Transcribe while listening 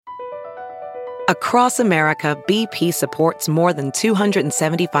Across America, BP supports more than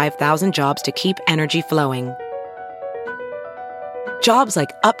 275,000 jobs to keep energy flowing. Jobs like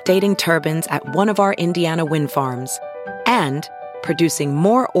updating turbines at one of our Indiana wind farms and producing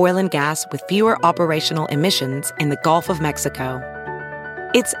more oil and gas with fewer operational emissions in the Gulf of Mexico.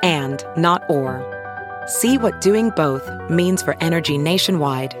 It's and, not or. See what doing both means for energy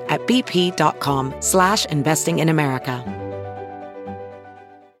nationwide at bp.com/investing in America.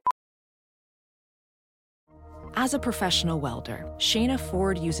 As a professional welder, Shayna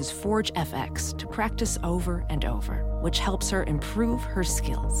Ford uses Forge FX to practice over and over, which helps her improve her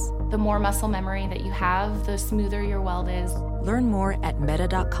skills. The more muscle memory that you have, the smoother your weld is. Learn more at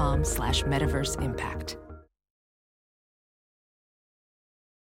meta.com/metaverse impact.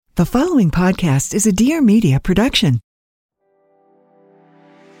 The following podcast is a Dear Media production.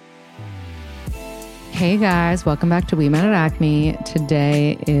 Hey guys, welcome back to We Met at Acme.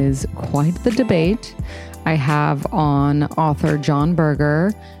 Today is quite the debate. I have on author John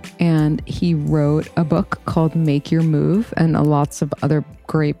Birger, and he wrote a book called Make Your Move and lots of other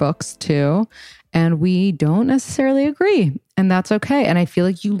great books too. And we don't necessarily agree, and that's okay. And I feel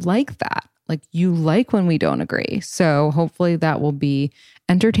like you like that. Like you like when we don't agree. So hopefully that will be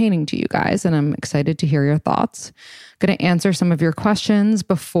entertaining to you guys. And I'm excited to hear your thoughts. Going to answer some of your questions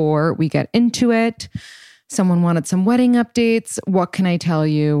before we get into it. Someone wanted some wedding updates. What can I tell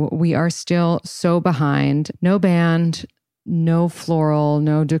you? We are still so behind. No band, no floral,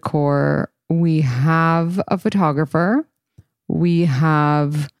 no decor. We have a photographer. We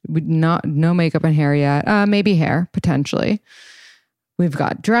have no makeup and hair yet. Maybe hair, potentially. We've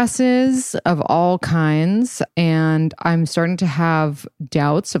got dresses of all kinds. And I'm starting to have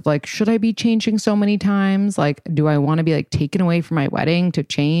doubts of like, should I be changing so many times? Like, do I want to be like taken away from my wedding to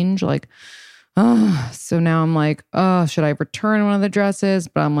change? Like, so now I'm like, should I return one of the dresses?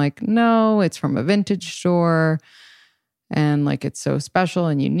 But I'm like, no, it's from a vintage store. And like, it's so special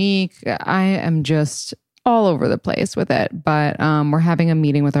and unique. I am just all over the place with it. But we're having a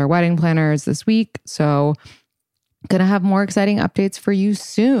meeting with our wedding planners this week. So gonna have more exciting updates for you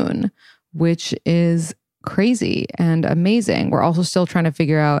soon, which is crazy and amazing. We're also still trying to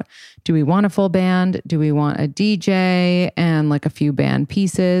figure out, do we want a full band? Do we want a DJ and like a few band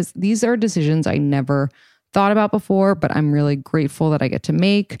pieces? These are decisions I never thought about before, but I'm really grateful that I get to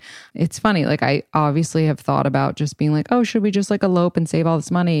make. It's funny, like I obviously have thought about just being like, oh, should we just like elope and save all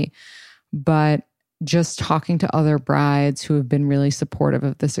this money? But just talking to other brides who have been really supportive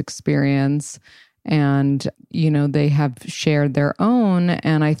of this experience, and, you know, they have shared their own.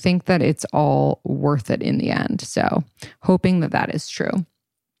 And I think that it's all worth it in the end. So hoping that that is true.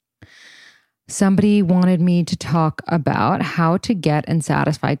 Somebody wanted me to talk about how to get and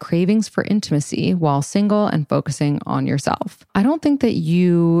satisfy cravings for intimacy while single and focusing on yourself. I don't think that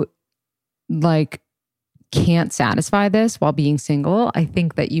you can't satisfy this while being single. I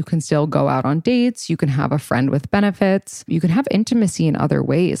think that you can still go out on dates. You can have a friend with benefits. You can have intimacy in other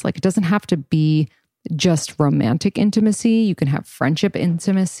ways. Like it doesn't have to be just romantic intimacy. You can have friendship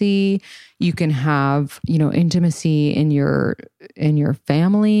intimacy. You can have, intimacy in your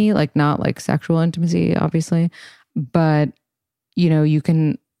family, like not like sexual intimacy, obviously, but you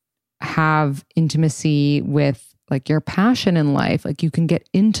can have intimacy with like your passion in life. Like you can get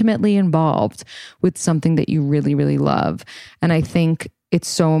intimately involved with something that you really, really love. And I think it's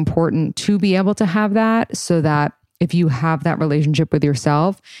so important to be able to have that, so that if you have that relationship with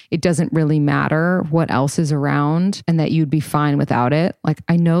yourself, it doesn't really matter what else is around, and that you'd be fine without it. Like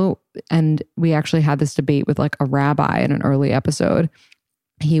I know, and we actually had this debate with like a rabbi in an early episode.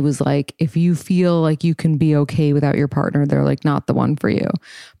 He was like, if you feel like you can be okay without your partner, they're like not the one for you.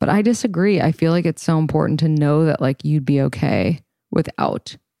 But I disagree. I feel like it's so important to know that like you'd be okay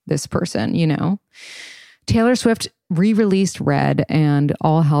without this person, Taylor Swift re-released Red and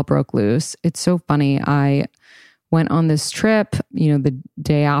all hell broke loose. It's so funny. I went on this trip, the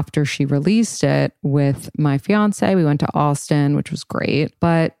day after she released it with my fiance. We went to Austin, which was great.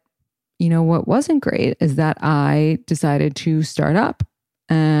 But what wasn't great is that I decided to start up.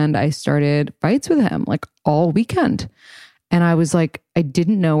 And I started fights with him like all weekend. And I was like, I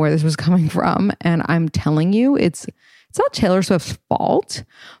didn't know where this was coming from. And I'm telling you, it's not Taylor Swift's fault,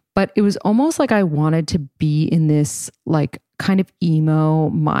 but it was almost like I wanted to be in this like kind of emo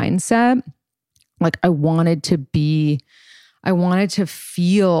mindset. Like I wanted to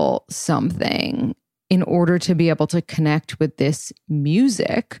feel something in order to be able to connect with this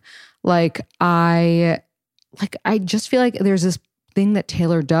music. I just feel like there's this thing that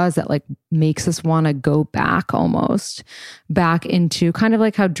Taylor does that like makes us want to go back into kind of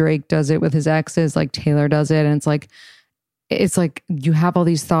like how Drake does it with his exes, like Taylor does it. And it's like, it's like you have all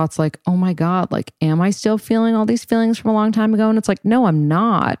these thoughts like, oh my God, like, am I still feeling all these feelings from a long time ago? And it's like, no, I'm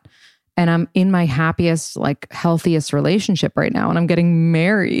not. And I'm in my happiest, like healthiest relationship right now. And I'm getting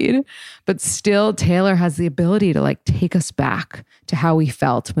married. But still, Taylor has the ability to like take us back to how we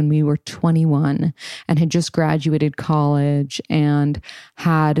felt when we were 21 and had just graduated college and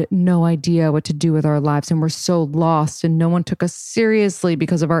had no idea what to do with our lives. And we're so lost and no one took us seriously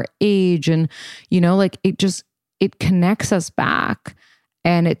because of our age. And, like it connects us back.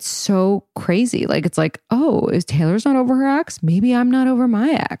 And it's so crazy. Like, it's like, oh, is Taylor's not over her ex? Maybe I'm not over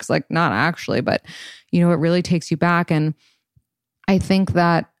my ex. Like, not actually, but, it really takes you back. And I think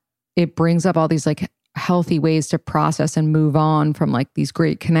that it brings up all these like healthy ways to process and move on from like these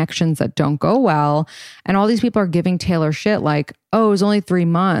great connections that don't go well. And all these people are giving Taylor shit like, oh, it was only 3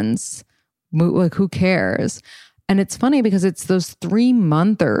 months. Like, who cares? And it's funny because it's those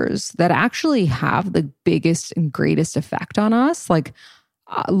 3-monthers that actually have the biggest and greatest effect on us. Like,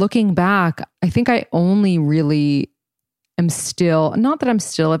 looking back, I think I only really am still, not that I'm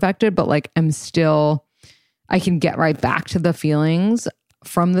still affected, but like I can get right back to the feelings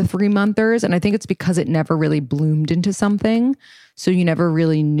from the 3-monthers. And I think it's because it never really bloomed into something. So you never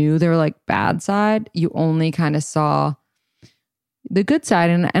really knew their like bad side. You only kind of saw the good side.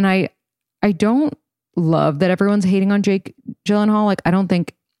 And I don't love that everyone's hating on Jake Gyllenhaal. Like, I don't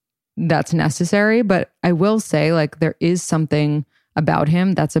think that's necessary, but I will say like there is something about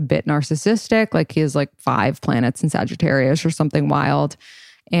him that's a bit narcissistic. Like, he has like 5 planets in Sagittarius or something wild.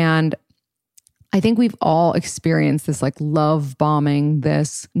 And I think we've all experienced this like love bombing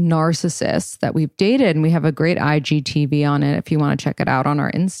this narcissist that we've dated. And we have a great IGTV on it if you want to check it out on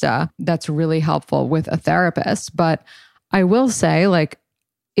our Insta. That's really helpful with a therapist. But I will say, like,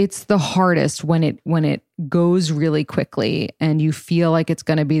 it's the hardest when it goes really quickly and you feel like it's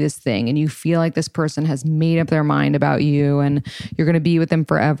going to be this thing and you feel like this person has made up their mind about you and you're going to be with them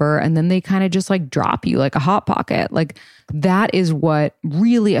forever. And then they kind of just like drop you like a hot pocket. Like, that is what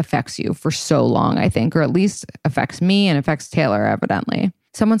really affects you for so long, I think, or at least affects me and affects Taylor, evidently.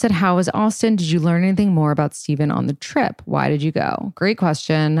 Someone said, how was Austin? Did you learn anything more about Steven on the trip? Why did you go? Great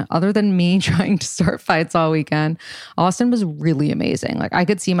question. Other than me trying to start fights all weekend, Austin was really amazing. Like, I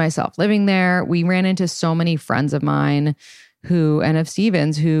could see myself living there. We ran into so many friends of mine and of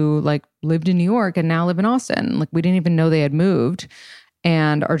Steven's who like lived in New York and now live in Austin. Like, we didn't even know they had moved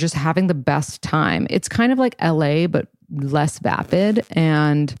and are just having the best time. It's kind of like LA, but less vapid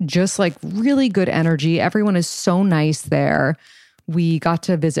and just like really good energy. Everyone is so nice there. We got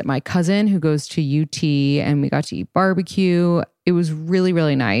to visit my cousin who goes to UT and we got to eat barbecue. It was really,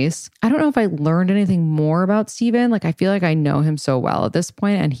 really nice. I don't know if I learned anything more about Steven. Like, I feel like I know him so well at this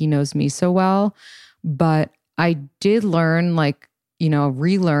point and he knows me so well. But I did learn, like,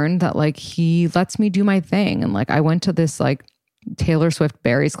 relearn that like he lets me do my thing. And like, I went to this like Taylor Swift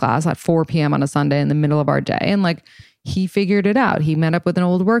Berries class at 4 p.m. on a Sunday in the middle of our day. And like, he figured it out. He met up with an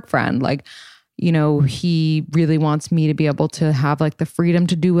old work friend. Like, he really wants me to be able to have like the freedom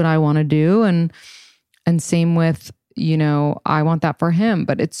to do what I want to do. And same with, I want that for him.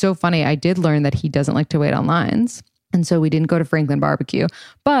 But it's so funny. I did learn that he doesn't like to wait on lines. And so we didn't go to Franklin Barbecue.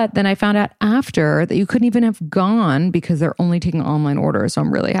 But then I found out after that you couldn't even have gone because they're only taking online orders. So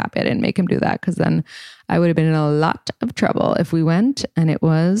I'm really happy I didn't make him do that because then I would have been in a lot of trouble if we went and it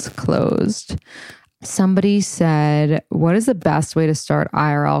was closed. Somebody said, what is the best way to start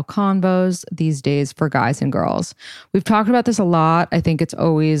IRL convos these days for guys and girls? We've talked about this a lot. I think it's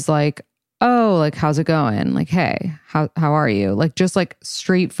always like, oh, like, how's it going? Like, hey, how are you? Like, just like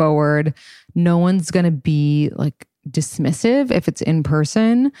straightforward. No one's going to be like dismissive if it's in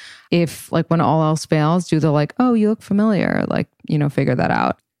person. If like when all else fails, do the like, oh, you look familiar. Like, figure that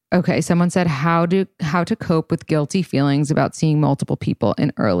out. Okay. Someone said how to cope with guilty feelings about seeing multiple people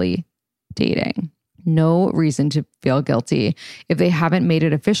in early dating. No reason to feel guilty. If they haven't made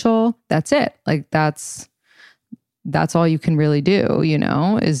it official, that's it. Like, that's all you can really do,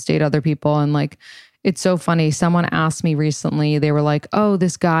 is date other people. And like, it's so funny. Someone asked me recently, they were like, oh,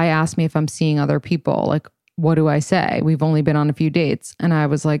 this guy asked me if I'm seeing other people. Like, what do I say? We've only been on a few dates. And I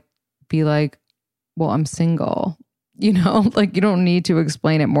was like, be like, well, I'm single, like, you don't need to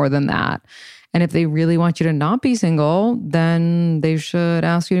explain it more than that. And if they really want you to not be single, then they should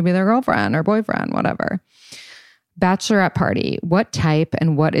ask you to be their girlfriend or boyfriend, whatever. Bachelorette party. What type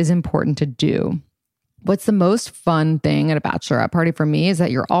and what is important to do? What's the most fun thing at a bachelorette party for me is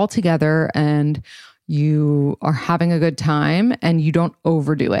that you're all together and you are having a good time and you don't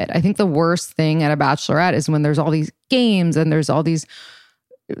overdo it. I think the worst thing at a bachelorette is when there's all these games and there's all these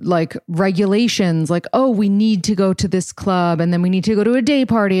like regulations, like, oh, we need to go to this club and then we need to go to a day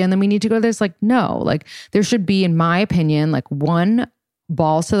party and then we need to go to this. Like, no, like there should be, in my opinion, like one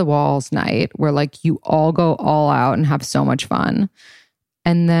balls to the walls night where like you all go all out and have so much fun.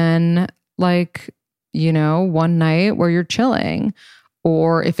 And then like, you know, one night where you're chilling.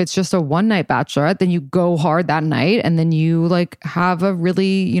 Or if it's just a one night bachelorette, then you go hard that night and then you like have a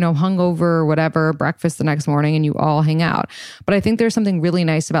really, you know, hungover or whatever breakfast the next morning and you all hang out. But I think there's something really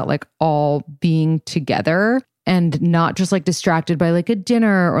nice about like all being together and not just like distracted by like a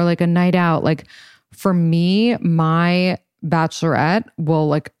dinner or like a night out. Like for me, my bachelorette will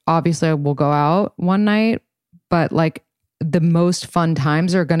like, obviously I will go out one night, but like the most fun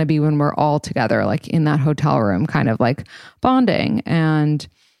times are going to be when we're all together, like in that hotel room, kind of like bonding and,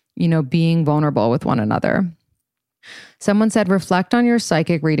 you know, being vulnerable with one another. Someone said, reflect on your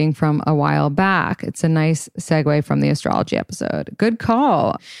psychic reading from a while back. It's a nice segue from the astrology episode. Good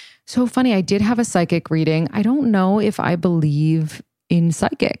call. So funny. I did have a psychic reading. I don't know if I believe in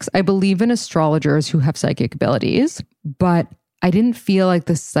psychics. I believe in astrologers who have psychic abilities, but I didn't feel like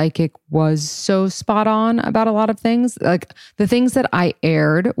the psychic was so spot on about a lot of things. Like the things that I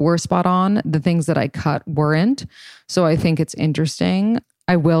aired were spot on. The things that I cut weren't. So I think it's interesting.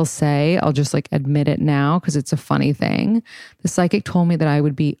 I will say, I'll just like admit it now because it's a funny thing. The psychic told me that I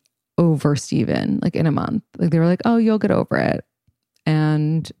would be over Steven like in a month. Like they were like, oh, you'll get over it.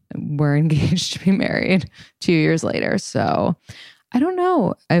 And we're engaged to be married 2 years later. So I don't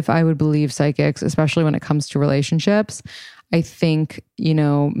know if I would believe psychics, especially when it comes to relationships. I think, you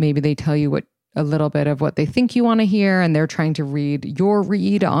know, maybe they tell you what a little bit of what they think you want to hear and they're trying to read your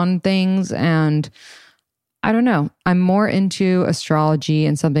read on things. And I don't know. I'm more into astrology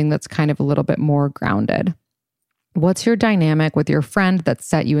and something that's kind of a little bit more grounded. What's your dynamic with your friend that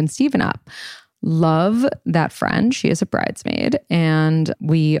set you and Steven up? Love that friend. She is a bridesmaid and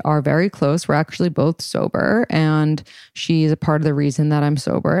we are very close. We're actually both sober and she's a part of the reason that I'm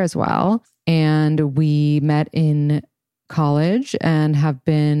sober as well. And we met in college and have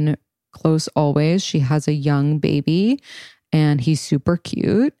been close always. She has a young baby and he's super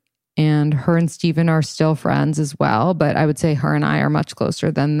cute. And her and Steven are still friends as well. But I would say her and I are much closer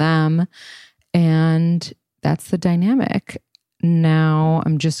than them. And that's the dynamic. Now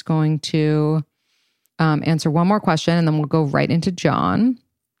I'm just going to answer one more question and then we'll go right into John.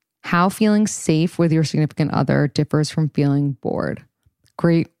 How feeling safe with your significant other differs from feeling bored?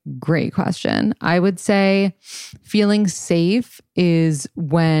 Great question. I would say feeling safe is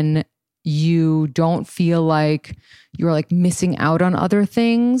when you don't feel like you're like missing out on other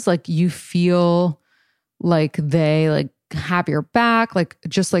things. Like you feel like they like have your back, like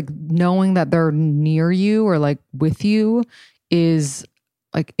just like knowing that they're near you or like with you is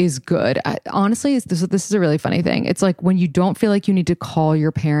good. Honestly, this is a really funny thing. It's like when you don't feel like you need to call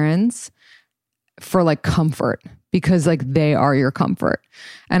your parents for like comfort because like they are your comfort.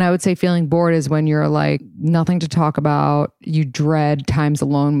 And I would say feeling bored is when you're like nothing to talk about. You dread times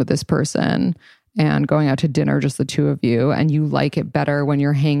alone with this person and going out to dinner, just the two of you. And you like it better when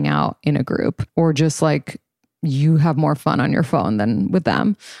you're hanging out in a group or just like you have more fun on your phone than with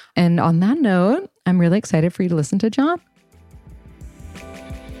them. And on that note, I'm really excited for you to listen to John.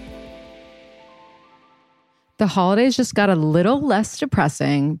 The holidays just got a little less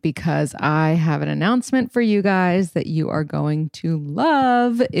depressing because I have an announcement for you guys that you are going to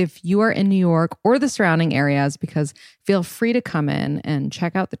love if you are in New York or the surrounding areas, because feel free to come in and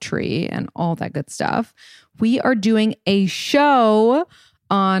check out the tree and all that good stuff. We are doing a show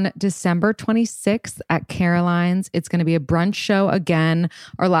on December 26th at Caroline's. It's going to be a brunch show again.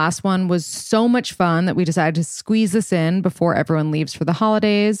 Our last one was so much fun that we decided to squeeze this in before everyone leaves for the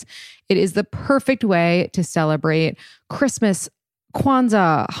holidays. It is the perfect way to celebrate Christmas,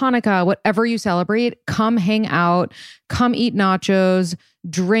 Kwanzaa, Hanukkah, whatever you celebrate. Come hang out, come eat nachos,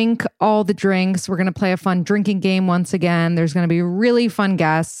 drink all the drinks. We're going to play a fun drinking game once again. There's going to be really fun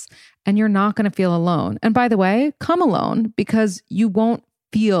guests and you're not going to feel alone. And by the way, come alone because you won't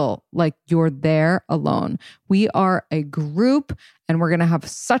feel like you're there alone. We are a group and we're going to have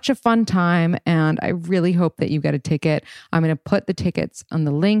such a fun time. And I really hope that you get a ticket. I'm going to put the tickets on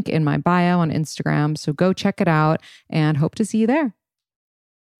the link in my bio on Instagram. So go check it out and hope to see you there.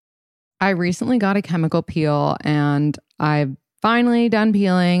 I recently got a chemical peel and I've finally done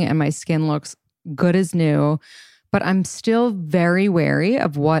peeling and my skin looks good as new. But I'm still very wary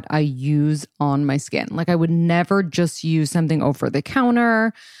of what I use on my skin. Like I would never just use something over the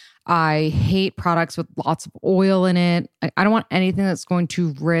counter. I hate products with lots of oil in it. I don't want anything that's going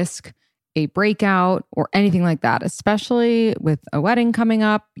to risk a breakout or anything like that, especially with a wedding coming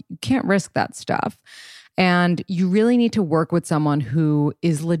up. You can't risk that stuff. And you really need to work with someone who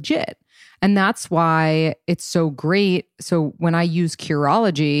is legit. And that's why it's so great. So when I use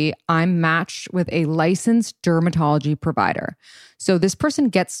Curology, I'm matched with a licensed dermatology provider. So this person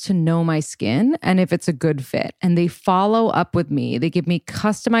gets to know my skin and if it's a good fit. And they follow up with me. They give me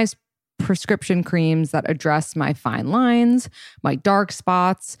customized prescription creams that address my fine lines, my dark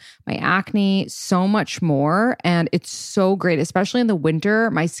spots, my acne, so much more. And it's so great, especially in the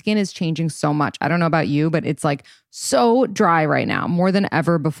winter. My skin is changing so much. I don't know about you, but it's like so dry right now, more than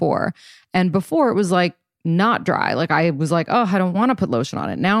ever before. And before it was like not dry. Like I was like, oh, I don't want to put lotion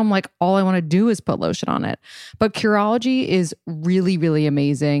on it. Now I'm like, all I want to do is put lotion on it. But Curology is really, really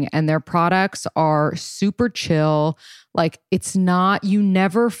amazing. And their products are super chill. Like it's not, you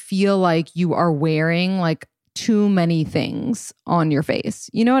never feel like you are wearing like too many things on your face.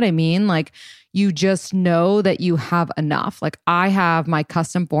 You know what I mean? Like you just know that you have enough. Like I have my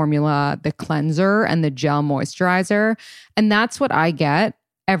custom formula, the cleanser and the gel moisturizer. And that's what I get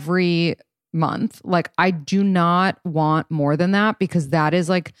every month. Like I do not want more than that because that is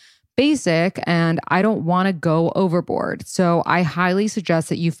like basic and I don't want to go overboard. So I highly suggest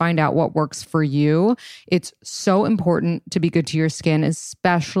that you find out what works for you. It's so important to be good to your skin,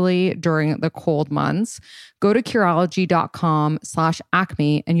 especially during the cold months. Go to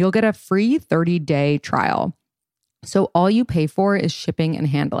Curology.com/acme and you'll get a free 30-day trial. So all you pay for is shipping and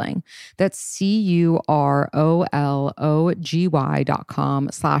handling. That's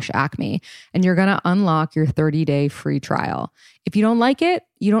Curology.com/acme. And you're going to unlock your 30-day free trial. If you don't like it,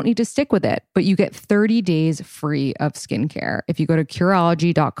 you don't need to stick with it, but you get 30 days free of skincare if you go to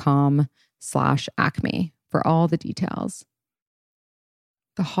Curology.com/acme for all the details.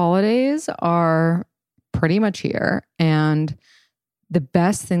 The holidays are pretty much here, and the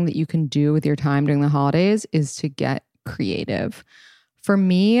best thing that you can do with your time during the holidays is to get creative. For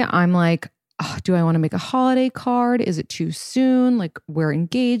me, I'm like, oh, do I want to make a holiday card? Is it too soon? Like we're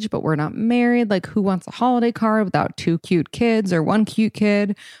engaged, but we're not married. Like who wants a holiday card without 2 cute kids or 1 cute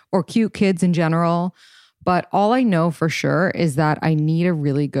kid or cute kids in general? But all I know for sure is that I need a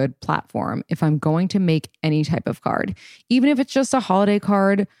really good platform if I'm going to make any type of card, even if it's just a holiday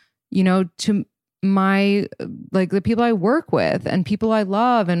card, you know, to my, like the people I work with and people I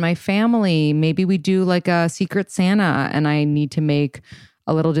love and my family. Maybe we do like a Secret Santa and I need to make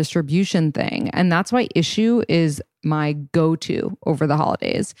a little distribution thing. And that's why Issuu is my go-to over the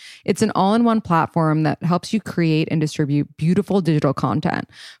holidays. It's an all-in-one platform that helps you create and distribute beautiful digital content,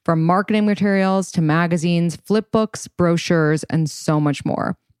 from marketing materials to magazines, flip books, brochures, and so much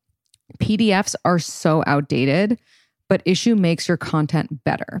more. PDFs are so outdated, but Issuu makes your content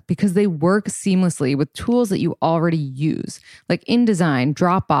better because they work seamlessly with tools that you already use, like InDesign,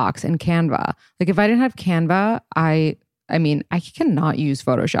 Dropbox, and Canva. Like if I didn't have Canva, I cannot use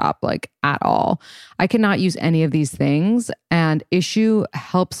Photoshop like at all. I cannot use any of these things, and Issuu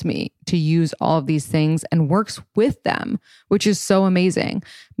helps me to use all of these things and works with them, which is so amazing.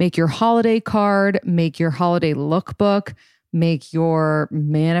 Make your holiday card, make your holiday lookbook, make your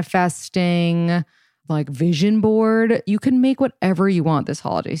manifesting like vision board. You can make whatever you want this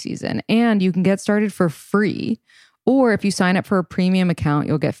holiday season, and you can get started for free. Or if you sign up for a premium account,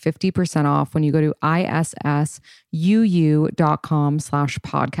 you'll get 50% off when you go to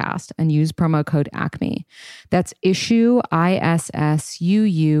issuu.com/podcast and use promo code ACME. That's Issuu,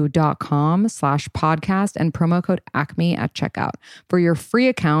 issuu.com/podcast and promo code ACME at checkout for your free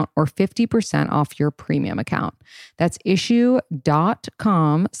account or 50% off your premium account. That's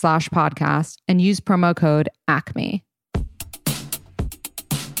issuu.com/podcast and use promo code ACME.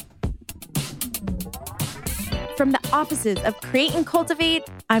 From the offices of Create and Cultivate,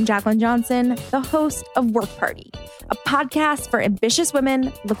 I'm Jacqueline Johnson, the host of Work Party, a podcast for ambitious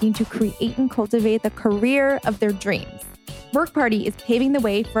women looking to create and cultivate the career of their dreams. Work Party is paving the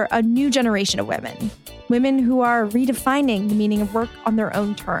way for a new generation of women who are redefining the meaning of work on their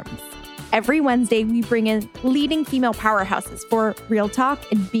own terms. Every Wednesday, we bring in leading female powerhouses for real talk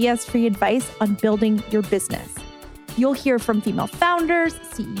and BS-free advice on building your business. You'll hear from female founders,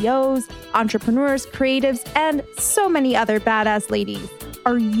 CEOs, entrepreneurs, creatives, and so many other badass ladies.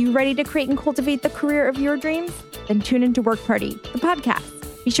 Are you ready to create and cultivate the career of your dreams? Then tune into Work Party, the podcast.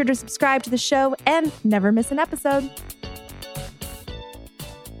 Be sure to subscribe to the show and never miss an episode.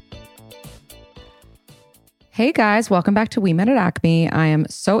 Hey guys, welcome back to We Met at Acme. I am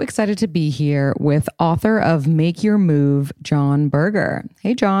so excited to be here with author of Make Your Move, John Birger.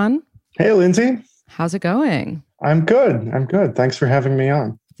 Hey, John. Hey, Lindsay. How's it going? I'm good. Thanks for having me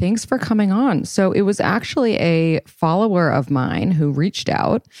on. Thanks for coming on. So it was actually a follower of mine who reached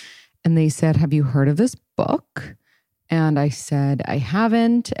out and they said, have you heard of this book? And I said, I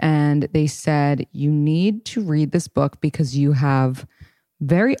haven't. And they said, you need to read this book because you have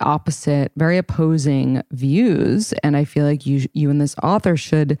very opposite, very opposing views. And I feel like you and this author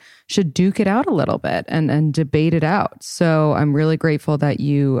should duke it out a little bit and debate it out. So I'm really grateful that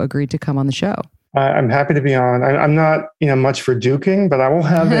you agreed to come on the show. I'm happy to be on. I'm not, much for duking, but I will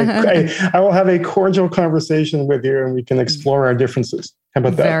have I will have a cordial conversation with you, and we can explore our differences. How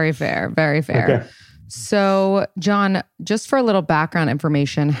about that? Very fair. Very fair. Okay. So, John, just for a little background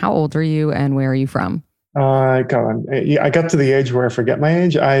information, how old are you and where are you from? I got to the age where I forget my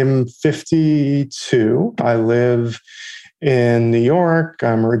age. I'm 52. I live in New York.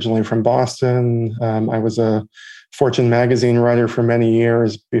 I'm originally from Boston. I was a Fortune magazine writer for many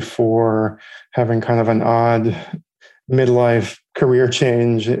years before having kind of an odd midlife career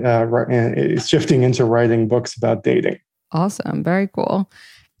change, and shifting into writing books about dating. Awesome. Very cool.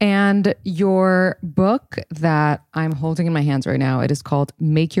 And your book that I'm holding in my hands right now, it is called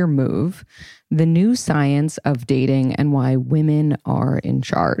Make Your Move, The New Science of Dating and Why Women Are in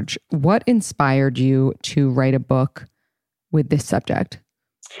Charge. What inspired you to write a book with this subject?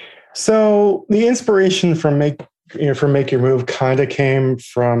 So the inspiration for Make Your Move kind of came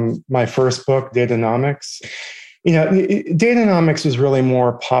from my first book, Datanomics. Datanomics was really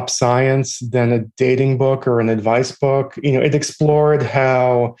more pop science than a dating book or an advice book. It explored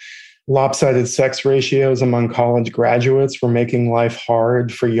how lopsided sex ratios among college graduates were making life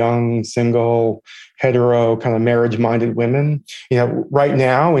hard for young, single, hetero, kind of marriage-minded women. Right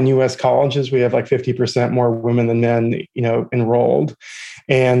now in U.S. colleges, we have like 50% more women than men, enrolled.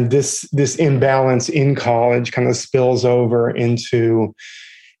 And this imbalance in college kind of spills over into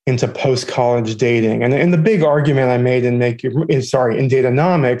post-college dating. And the big argument I made in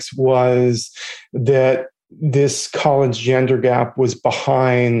Datanomics was that this college gender gap was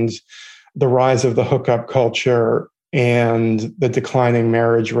behind the rise of the hookup culture and the declining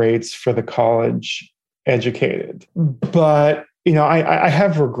marriage rates for the college educated. But, I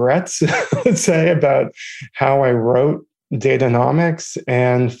have regrets, let's say, about how I wrote Datanomics.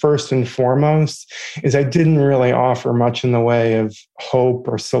 And first and foremost is I didn't really offer much in the way of hope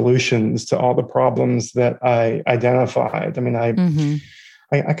or solutions to all the problems that I identified. I mean, I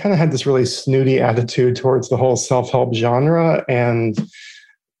kind of had this really snooty attitude towards the whole self-help genre. And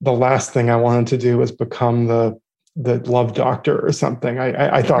the last thing I wanted to do was become the love doctor or something.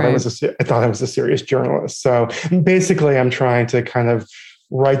 I thought I was a serious journalist. So basically I'm trying to kind of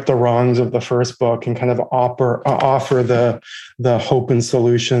right the wrongs of the first book and kind of offer the hope and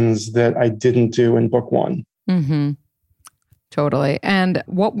solutions that I didn't do in book one. Mm-hmm. Totally. And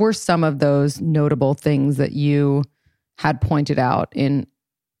what were some of those notable things that you had pointed out in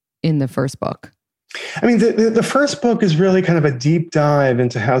the first book? I mean, the first book is really kind of a deep dive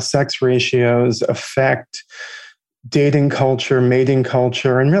into how sex ratios affect dating culture, mating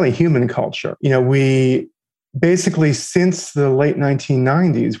culture, and really human culture. We basically, since the late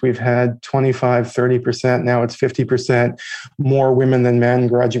 1990s, we've had 25, 30%, now it's 50% more women than men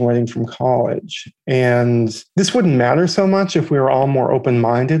graduating from college. And this wouldn't matter so much if we were all more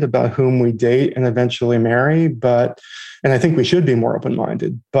open-minded about whom we date and eventually marry, and I think we should be more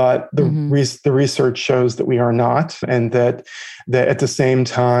open-minded, but the research shows that we are not, and that at the same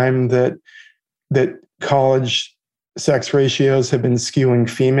time that college sex ratios have been skewing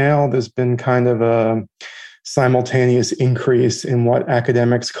female, there's been kind of a simultaneous increase in what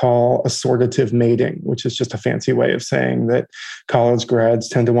academics call assortative mating, which is just a fancy way of saying that college grads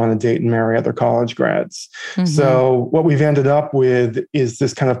tend to want to date and marry other college grads. Mm-hmm. So what we've ended up with is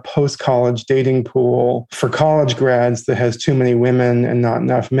this kind of post-college dating pool for college grads that has too many women and not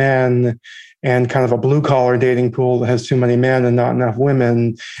enough men, and kind of a blue-collar dating pool that has too many men and not enough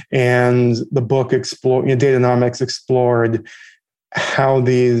women. And the book Datanomics explored how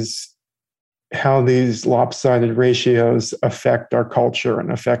these lopsided ratios affect our culture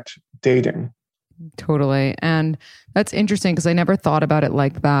and affect dating. Totally. And that's interesting because I never thought about it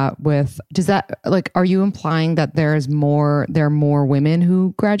like that. Are you implying that there are more women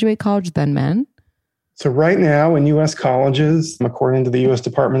who graduate college than men? So right now in U.S. colleges, according to the U.S.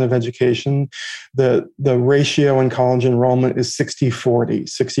 Department of Education, the ratio in college enrollment is 60-40,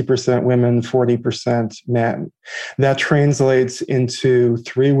 60% women, 40% men. That translates into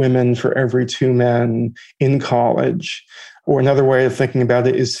 3 women for every 2 men in college. Or another way of thinking about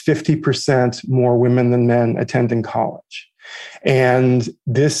it is 50% more women than men attending college. And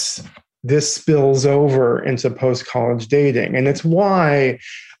this spills over into post-college dating. And it's why,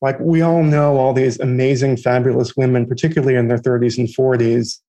 we all know all these amazing, fabulous women, particularly in their 30s and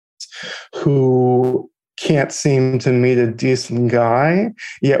 40s, who can't seem to meet a decent guy,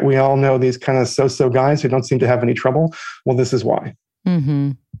 yet we all know these kind of so-so guys who don't seem to have any trouble. Well, this is why.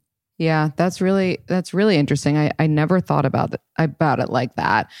 Mm-hmm. Yeah, that's really interesting. I never thought about it like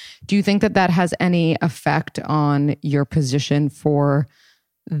that. Do you think that has any effect on your position for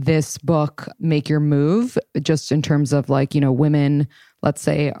this book, Make Your Move, just in terms of like, women, let's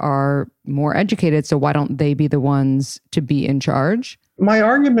say, are more educated, so why don't they be the ones to be in charge? My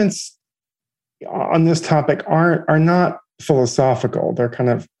arguments on this topic are not philosophical. They're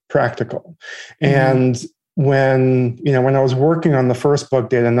kind of practical. Mm-hmm. And when I was working on the first book,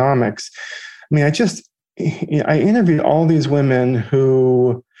 Datanomics, I interviewed all these women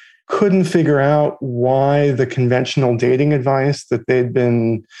who couldn't figure out why the conventional dating advice that they'd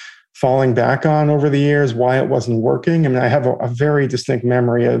been falling back on over the years, why it wasn't working. I have a very distinct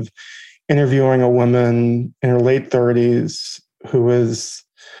memory of interviewing a woman in her late 30s who was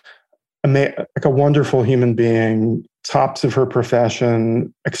like a wonderful human being, tops of her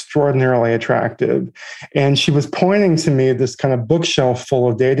profession, extraordinarily attractive. And she was pointing to me this kind of bookshelf full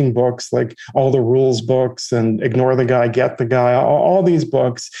of dating books, like all the rules books and Ignore the Guy, Get the Guy, all these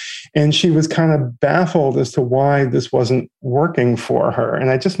books. And she was kind of baffled as to why this wasn't working for her.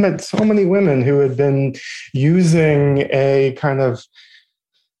 And I just met so many women who had been using a kind of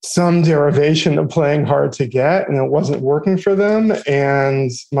some derivation of playing hard to get, and it wasn't working for them.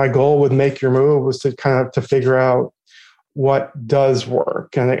 And my goal with Make Your Move was to kind of to figure out what does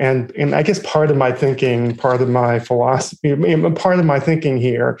work. And I guess part of my thinking, part of my philosophy, part of my thinking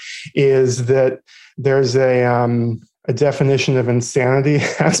here is that there's a definition of insanity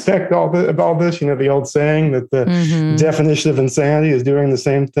aspect of all this. The old saying that the definition of insanity is doing the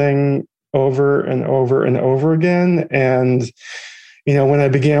same thing over and over and over again. And when I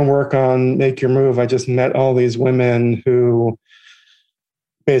began work on Make Your Move, I just met all these women who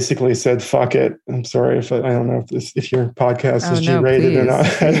basically said, fuck it. I'm sorry if I don't know if your podcast is G-rated or not.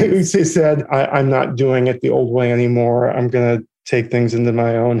 Who said, I'm not doing it the old way anymore. I'm going to take things into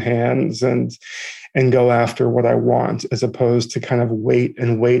my own hands and go after what I want, as opposed to kind of wait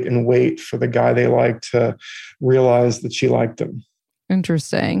for the guy they like to realize that she liked him.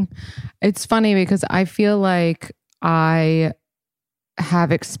 Interesting. It's funny because I feel like I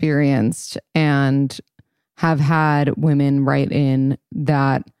have experienced and have had women write in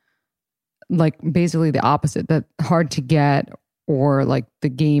that, like, basically the opposite, that hard to get, or like the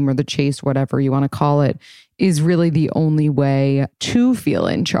game or the chase, whatever you want to call it, is really the only way to feel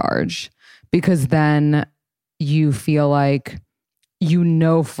in charge, because then you feel like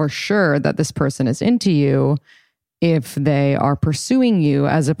for sure that this person is into you if they are pursuing you,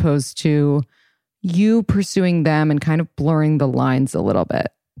 as opposed to you pursuing them and kind of blurring the lines a little bit.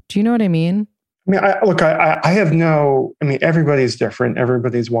 Do you know what I mean? I have no, everybody's different.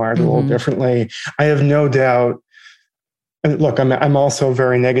 Everybody's wired a little differently. I have no doubt. Look, I'm also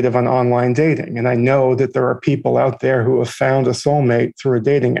very negative on online dating. And I know that there are people out there who have found a soulmate through a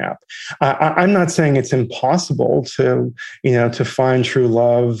dating app. I'm not saying it's impossible to find true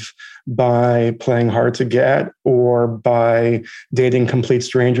love by playing hard to get or by dating complete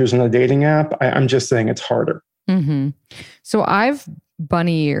strangers in a dating app. I'm just saying it's harder. Mm-hmm. So I've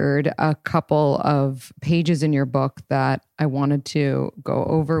bunny-eared a couple of pages in your book that I wanted to go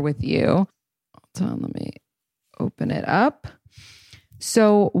over with you. Hold on, let me open it up.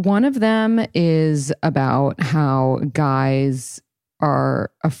 So one of them is about how guys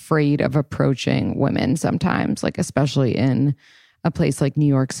are afraid of approaching women sometimes, like especially in a place like New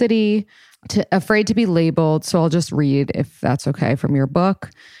York City, afraid to be labeled. So I'll just read, if that's okay, from your book.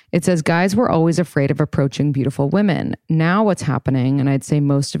 It says, guys were always afraid of approaching beautiful women. Now what's happening, and I'd say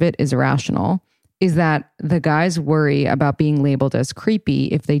most of it is irrational, is that the guys worry about being labeled as creepy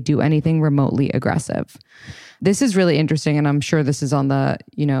if they do anything remotely aggressive. This is really interesting, and I'm sure this is on the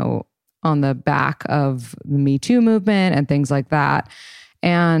back of the Me Too movement and things like that.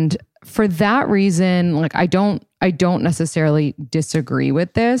 And for that reason, like I don't necessarily disagree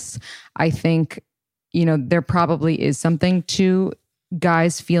with this. I think, there probably is something to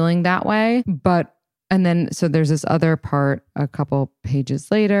guys feeling that way. So there's this other part a couple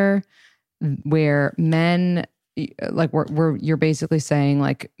pages later where men, like you're basically saying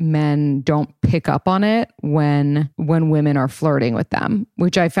like men don't pick up on it when women are flirting with them,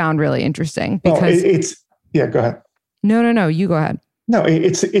 which I found really interesting because go ahead. No, you go ahead. No,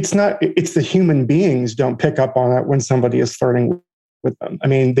 it's not. It's the human beings don't pick up on it when somebody is flirting with them.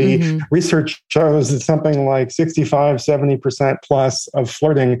 The research shows that something like 65, 70% plus of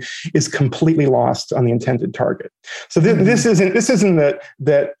flirting is completely lost on the intended target. So this isn't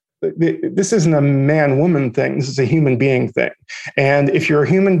that this isn't a man-woman thing. This is a human being thing. And if you're a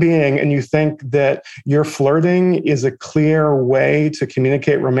human being and you think that your flirting is a clear way to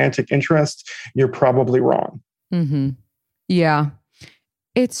communicate romantic interest, you're probably wrong. Mm-hmm. Yeah.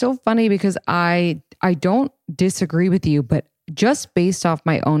 It's so funny because I don't disagree with you, but just based off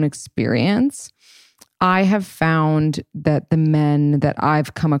my own experience, I have found that the men that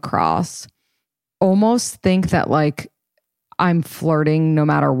I've come across almost think that like I'm flirting no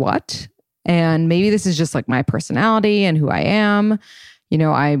matter what. And maybe this is just like my personality and who I am. You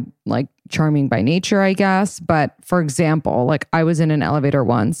know, I'm like charming by nature, I guess. But for example, like I was in an elevator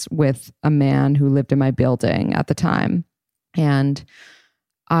once with a man who lived in my building at the time. And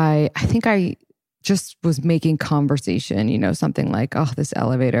I think I just was making conversation, you know, something like, oh, this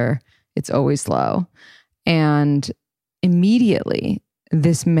elevator, it's always slow. And immediately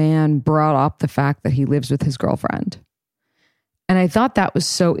this man brought up the fact that he lives with his girlfriend. And I thought that was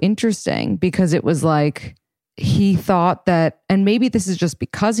so interesting because it was like, he thought that, and maybe this is just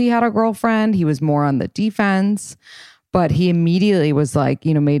because he had a girlfriend, he was more on the defense, but he immediately was like,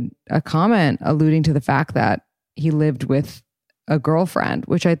 you know, made a comment alluding to the fact that he lived with a girlfriend,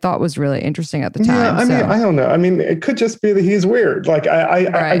 which I thought was really interesting at the time. Yeah, I mean, I don't know. I mean, it could just be that he's weird. Like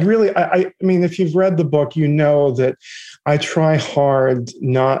I mean, if you've read the book, you know that I try hard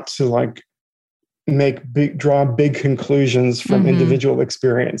not to like draw big conclusions from individual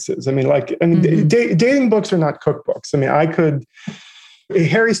experiences. I mean, dating books are not cookbooks. I mean,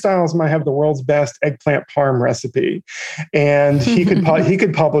 Harry Styles might have the world's best eggplant parm recipe, and he could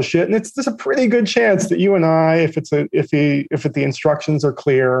publish it, and there's a pretty good chance that you and I, if the instructions are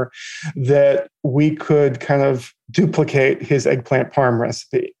clear, that we could kind of duplicate his eggplant parm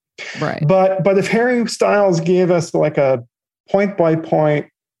recipe. Right. But if Harry Styles gave us like a point by point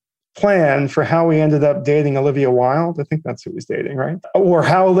plan for how he ended up dating Olivia Wilde, I think that's who he's dating, right? Or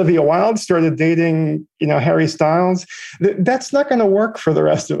how Olivia Wilde started dating, you know, Harry Styles, that's not going to work for the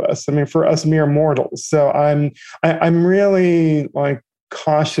rest of us. I mean, for us mere mortals. So I'm really like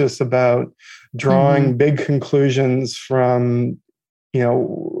cautious about drawing big conclusions from, you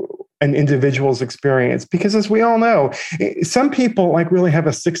know, an individual's experience, because as we all know, some people like really have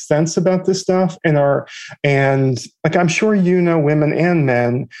a sixth sense about this stuff and like, I'm sure, you know, women and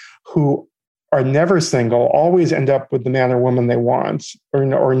men who are never single always end up with the man or woman they want, or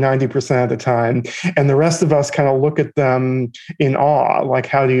 90% of the time. And the rest of us kind of look at them in awe, like,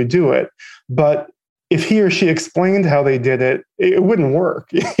 how do you do it? But if he or she explained how they did it, it wouldn't work.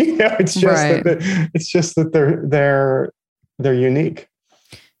 You know, it's just that they're unique.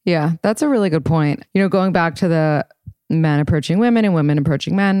 Yeah, that's a really good point. You know, going back to the men approaching women and women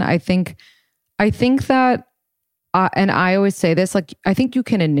approaching men, I think that, and I always say this, like, I think you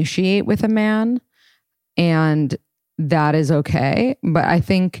can initiate with a man and that is okay. But I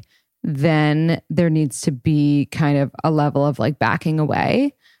think then there needs to be kind of a level of like backing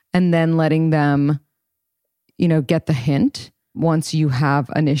away and then letting them, you know, get the hint once you have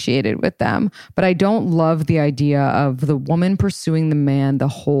initiated with them. But I don't love the idea of the woman pursuing the man the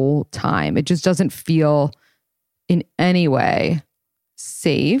whole time. It just doesn't feel in any way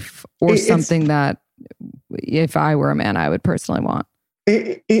safe or something that if I were a man, I would personally want.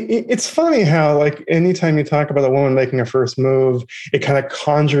 It's funny how, like, anytime you talk about a woman making a first move, it kind of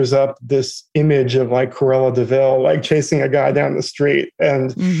conjures up this image of like Cruella de Vil, like chasing a guy down the street.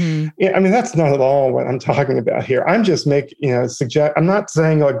 And I mean, that's not at all what I'm talking about here. I'm just I'm not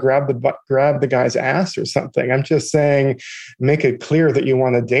saying like grab the guy's ass or something. I'm just saying, make it clear that you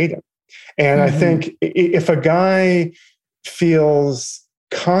want to date him. And I think if a guy feels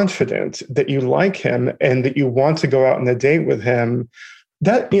confident that you like him and that you want to go out on a date with him,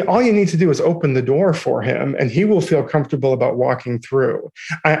 that all you need to do is open the door for him and he will feel comfortable about walking through.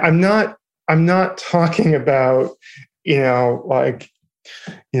 I'm not talking about,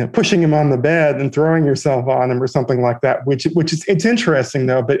 pushing him on the bed and throwing yourself on him or something like that, which is, it's interesting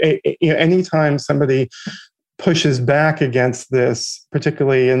though. But anytime somebody pushes back against this,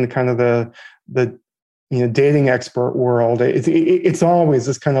 particularly in kind of the dating expert world, it's always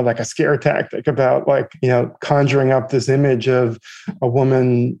this kind of like a scare tactic about like, conjuring up this image of a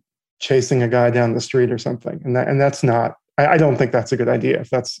woman chasing a guy down the street or something. And that's not, I don't think that's a good idea if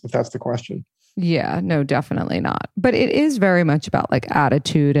that's the question. Yeah, no, definitely not. But it is very much about like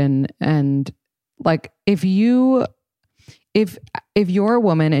attitude and like if you're a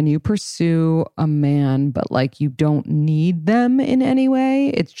woman and you pursue a man, but like you don't need them in any way,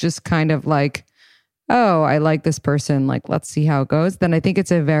 it's just kind of like, oh, I like this person, like, let's see how it goes, then I think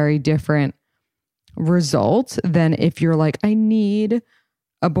it's a very different result than if you're like, I need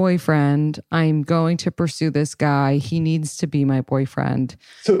a boyfriend. I'm going to pursue this guy. He needs to be my boyfriend.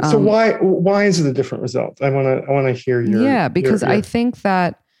 So why is it a different result? I want to hear your. Yeah, because your... I think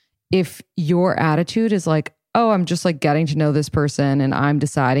that if your attitude is like, oh, I'm just like getting to know this person and I'm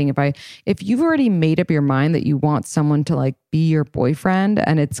deciding if you've already made up your mind that you want someone to like be your boyfriend,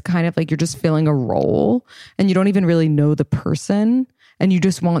 and it's kind of like you're just filling a role and you don't even really know the person and you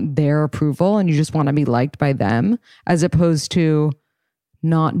just want their approval and you just want to be liked by them, as opposed to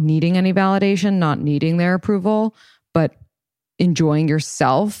not needing any validation, not needing their approval, but enjoying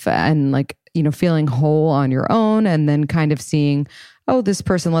yourself and like, you know, feeling whole on your own, and then kind of seeing, oh, this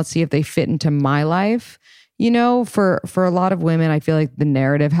person, let's see if they fit into my life. You know, for a lot of women, I feel like the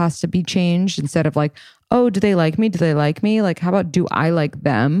narrative has to be changed. Instead of like, oh, do they like me? Do they like me? Like, how about, do I like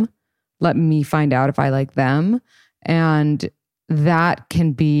them? Let me find out if I like them. And that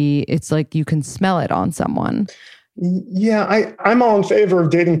can be, it's like you can smell it on someone. Yeah, I'm all in favor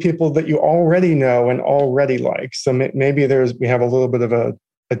of dating people that you already know and already like. So maybe we have a little bit of a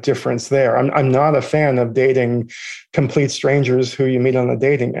difference there. I'm not a fan of dating complete strangers who you meet on a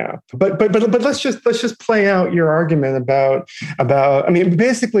dating app. But let's just play out your argument about. I mean,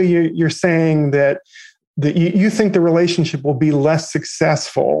 basically, you're saying that you think the relationship will be less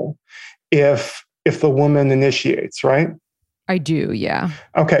successful if the woman initiates, right? I do, yeah.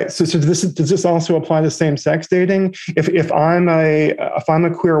 Okay, so does this also apply to same-sex dating? If I'm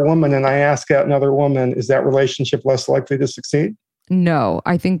a queer woman and I ask out another woman, is that relationship less likely to succeed? No,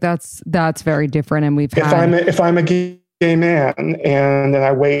 I think that's very different. And if I'm a gay man and then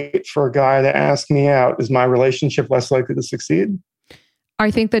I wait for a guy to ask me out, is my relationship less likely to succeed? I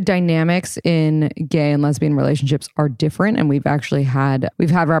think the dynamics in gay and lesbian relationships are different, and we've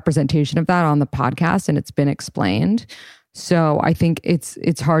had representation of that on the podcast, and it's been explained. So I think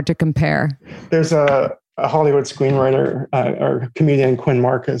it's hard to compare. There's a Hollywood screenwriter or comedian, Quinn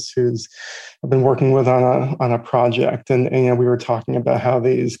Marcus, who's I've been working with on a project, and you know, we were talking about how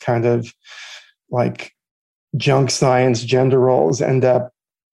these kind of like junk science gender roles end up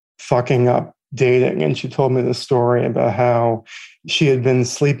fucking up dating. And she told me the story about how she had been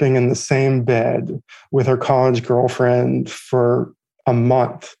sleeping in the same bed with her college girlfriend for a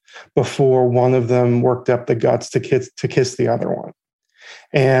month before one of them worked up the guts to kiss the other one.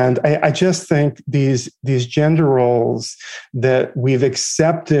 And I just think these gender roles that we've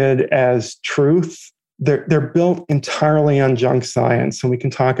accepted as truth, they're built entirely on junk science, and we can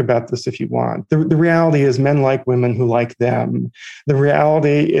talk about this if you want. The reality is men like women who like them. The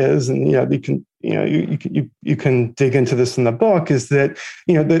reality is, and you can dig into this in the book, is that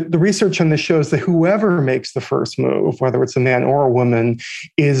the research on this shows that whoever makes the first move, whether it's a man or a woman,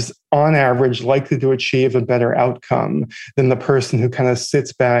 is on average likely to achieve a better outcome than the person who kind of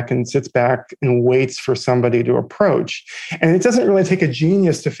sits back and waits for somebody to approach. And it doesn't really take a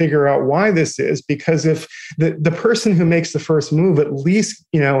genius to figure out why this is, because if the person who makes the first move at least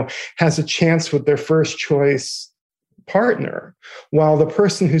has a chance with their first choice partner, while the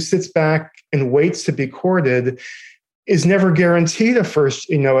person who sits back and waits to be courted is never guaranteed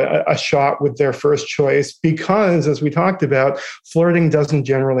a shot with their first choice, because, as we talked about, flirting doesn't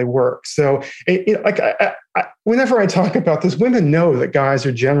generally work. So whenever I talk about this, women know that guys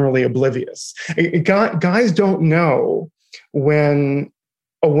are generally oblivious. Guys don't know when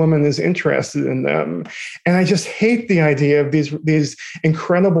a woman is interested in them. And I just hate the idea of these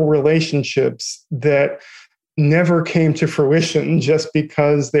incredible relationships that never came to fruition just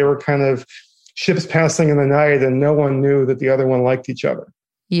because they were kind of ships passing in the night and no one knew that the other one liked each other.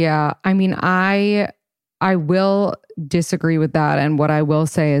 Yeah. I mean, I will disagree with that. And what I will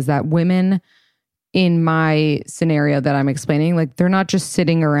say is that women in my scenario that I'm explaining, like, they're not just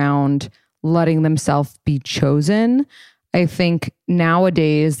sitting around letting themselves be chosen. I think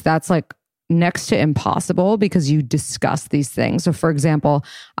nowadays that's like next to impossible, because you discuss these things. So for example,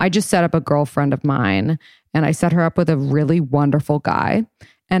 I just set up a girlfriend of mine, and I set her up with a really wonderful guy,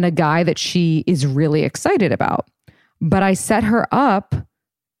 and a guy that she is really excited about. But I set her up,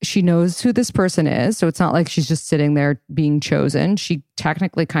 she knows who this person is. So it's not like she's just sitting there being chosen. She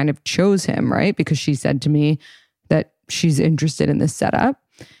technically kind of chose him, right? Because she said to me that she's interested in this setup.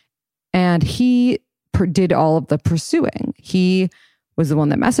 And he did all of the pursuing. He was the one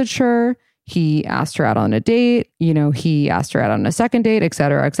that messaged her. He asked her out on a date. He asked her out on a second date, et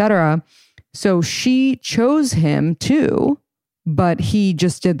cetera, et cetera. So she chose him too, but he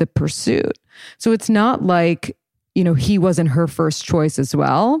just did the pursuit. So it's not like, he wasn't her first choice as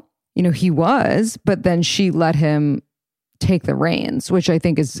well. He was, but then she let him take the reins, which I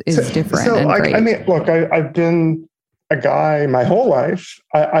think is different. So, and great. I mean, look, I've been a guy my whole life.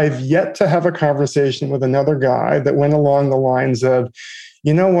 I've yet to have a conversation with another guy that went along the lines of,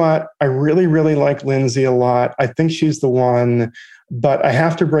 you know what? I really, really like Lindsay a lot. I think she's the one, but I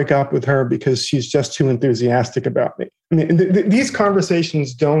have to break up with her because she's just too enthusiastic about me. I mean, these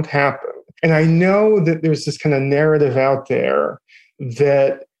conversations don't happen. And I know that there's this kind of narrative out there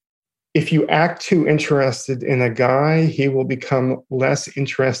that if you act too interested in a guy, he will become less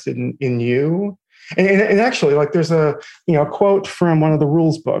interested in you. And actually, like there's a quote from one of the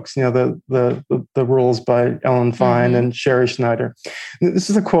rules books, the rules by Ellen Fine and Sherry Schneider. This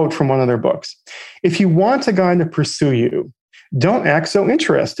is a quote from one of their books. If you want a guy to pursue you, don't act so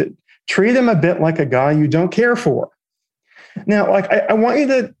interested. Treat him a bit like a guy you don't care for. Now, like I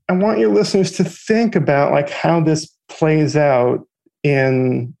want your listeners to think about like how this plays out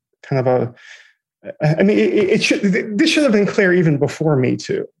in kind of this should have been clear even before Me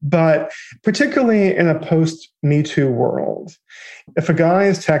Too, but particularly in a post-Me Too world, if a guy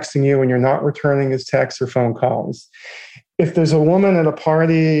is texting you and you're not returning his texts or phone calls, if there's a woman at a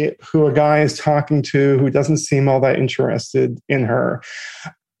party who a guy is talking to who doesn't seem all that interested in her,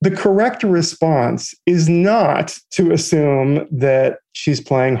 the correct response is not to assume that she's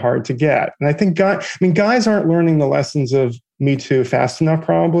playing hard to get. And I think guys aren't learning the lessons of Me Too fast enough,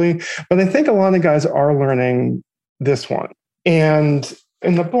 probably, but I think a lot of guys are learning this one. And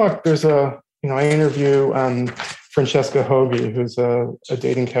in the book, there's I interview Francesca Hoagie, who's a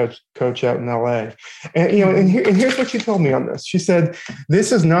dating coach out in LA. And here's what she told me on this. She said,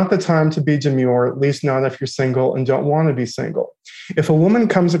 "This is not the time to be demure, at least not if you're single and don't want to be single. If a woman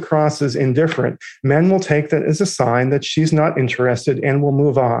comes across as indifferent, men will take that as a sign that she's not interested and will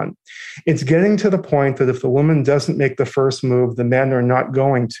move on. It's getting to the point that if the woman doesn't make the first move, the men are not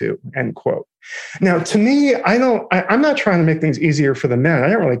going to," end quote. Now, to me, I'm not trying to make things easier for the men. I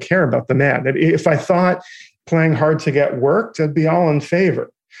don't really care about the men. If I thought playing hard to get worked, I'd be all in favor.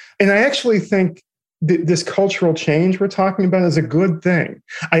 And I actually think this cultural change we're talking about is a good thing.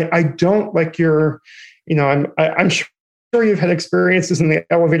 I don't like I'm sure you've had experiences in the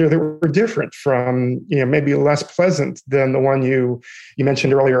elevator that were different from, maybe less pleasant than the one you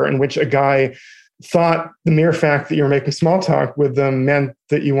mentioned earlier, in which a guy thought the mere fact that you were making small talk with them meant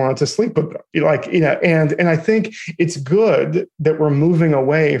that you wanted to sleep with them. And I think it's good that we're moving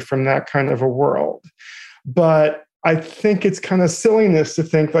away from that kind of a world. But I think it's kind of silliness to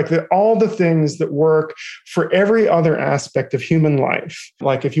think like that all the things that work for every other aspect of human life.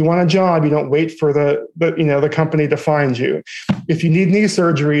 Like if you want a job, you don't wait for the company to find you. If you need knee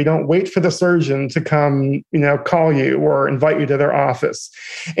surgery, you don't wait for the surgeon to come, call you or invite you to their office.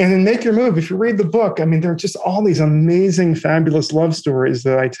 And in Make Your Move, if you read the book, I mean, there are just all these amazing, fabulous love stories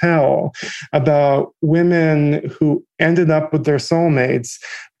that I tell about women who ended up with their soulmates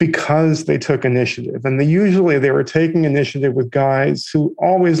because they took initiative. And they were taking initiative with guys who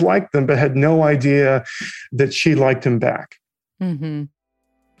always liked them, but had no idea that she liked him back. Mm-hmm.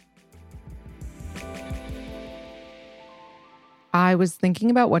 I was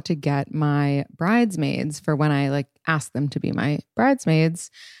thinking about what to get my bridesmaids for when I asked them to be my bridesmaids.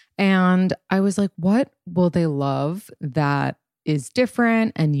 And I was like, what will they love that is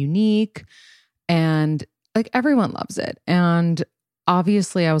different and unique? And everyone loves it. And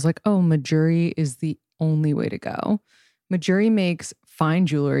obviously I was like, oh, Mejuri is the only way to go. Mejuri makes fine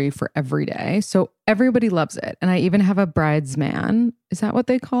jewelry for every day. So everybody loves it. And I even have a bridesman. Is that what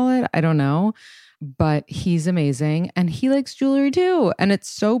they call it? I don't know. But he's amazing. And he likes jewelry too. And it's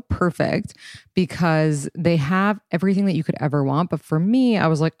so perfect because they have everything that you could ever want. But for me, I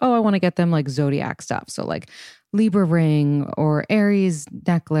was like, oh, I want to get them zodiac stuff. So Libra ring or Aries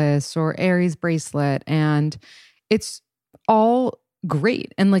necklace or Aries bracelet. And it's all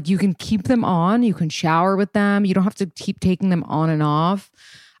great. And you can keep them on, you can shower with them. You don't have to keep taking them on and off.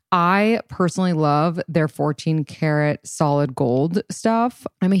 I personally love their 14 karat solid gold stuff.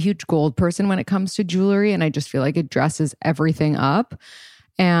 I'm a huge gold person when it comes to jewelry. And I just feel like it dresses everything up.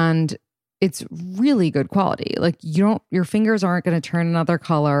 And it's really good quality. Your fingers aren't going to turn another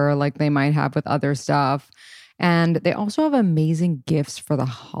color like they might have with other stuff. And they also have amazing gifts for the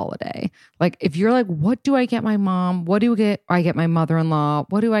holiday. If you're like, what do I get my mom? What do I get my mother-in-law?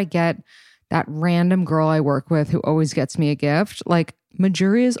 What do I get that random girl I work with who always gets me a gift?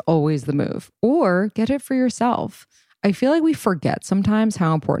 Mejuri is always the move. Or get it for yourself. I feel like we forget sometimes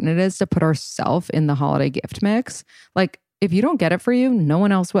how important it is to put ourselves in the holiday gift mix. If you don't get it for you, no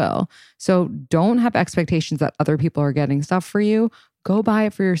one else will. So don't have expectations that other people are getting stuff for you. Go buy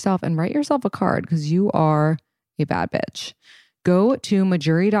it for yourself and write yourself a card because you are a bad bitch. Go to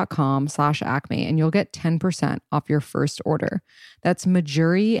mejuri.com/acme and you'll get 10% off your first order. That's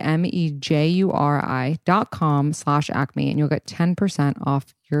Mejuri, MEJURI.com/acme and you'll get 10%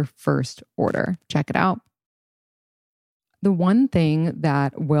 off your first order. Check it out. the one thing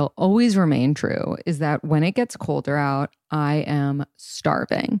that will always remain true is that when it gets colder out, I am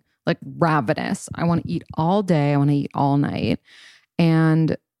starving, like ravenous. I want to eat all day. I want to eat all night.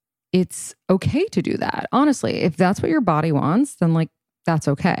 And it's okay to do that. Honestly, if that's what your body wants, then like that's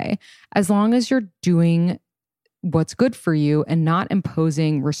okay. As long as you're doing what's good for you and not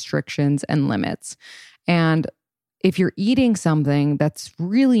imposing restrictions and limits. And if you're eating something that's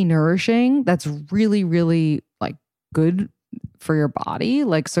really nourishing, that's really, really like good for your body,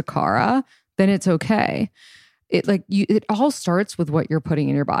 like Sakara, then it's okay. It all starts with what you're putting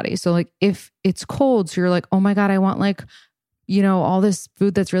in your body. So like if it's cold, so you're like, oh my God, I want like, all this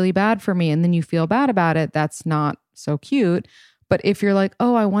food that's really bad for me. And then you feel bad about it. That's not so cute. But if you're like,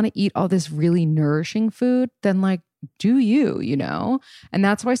 oh, I want to eat all this really nourishing food, then like, do you. And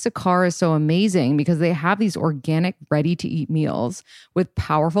that's why Sakara is so amazing, because they have these organic, ready-to-eat meals with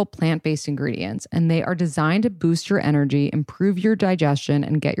powerful plant-based ingredients. And they are designed to boost your energy, improve your digestion,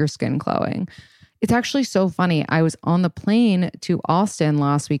 and get your skin glowing. It's actually so funny. I was on the plane to Austin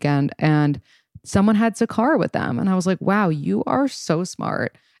last weekend and someone had Sakara with them. And I was like, wow, you are so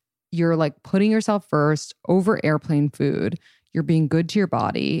smart. You're like putting yourself first over airplane food. You're being good to your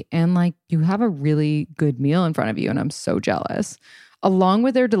body. And like you have a really good meal in front of you. And I'm so jealous. Along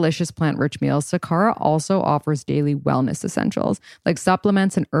with their delicious plant-rich meals, Sakara also offers daily wellness essentials like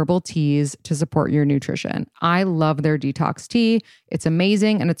supplements and herbal teas to support your nutrition. I love their detox tea. It's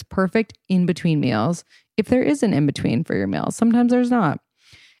amazing and it's perfect in between meals. If there is an in between for your meals, sometimes there's not.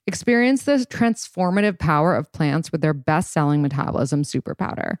 Experience the transformative power of plants with their best-selling metabolism super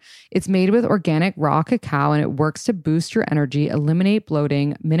powder. It's made with organic raw cacao and it works to boost your energy, eliminate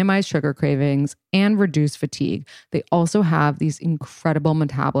bloating, minimize sugar cravings, and reduce fatigue. They also have these incredible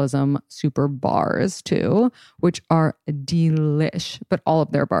metabolism super bars too, which are delish. But all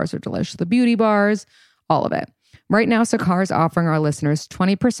of their bars are delish. The beauty bars, all of it. Right now, Sakara is offering our listeners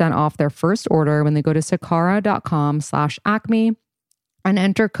 20% off their first order when they go to sakara.com/acme and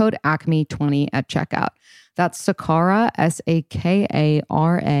enter code ACME20 at checkout. That's Sakara,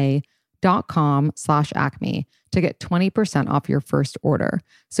 SAKARA.com/acme to get 20% off your first order.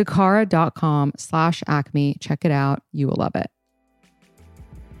 Sakara.com/acme. Check it out. You will love it.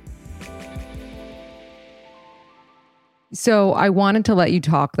 So I wanted to let you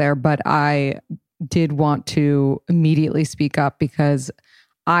talk there, but I did want to immediately speak up because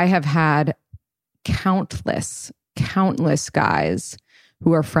I have had countless guys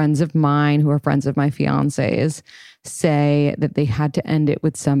who are friends of mine, who are friends of my fiance's, say that they had to end it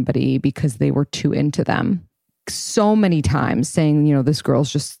with somebody because they were too into them. So many times saying, this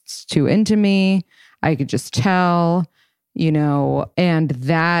girl's just too into me. I could just tell, and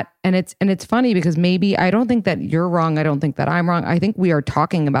it's funny because maybe I don't think that you're wrong. I don't think that I'm wrong. I think we are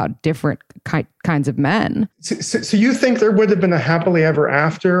talking about different kinds of men. So you think there would have been a happily ever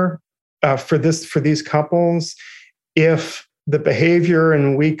after for these couples if the behavior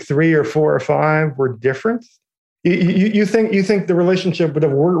in week 3 or 4 or 5 were different? You think the relationship would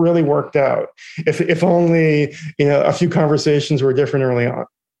have really worked out if only a few conversations were different early on?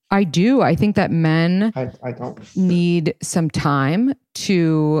 I do. I think that men I don't need some time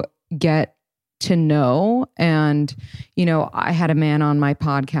to get to know. And I had a man on my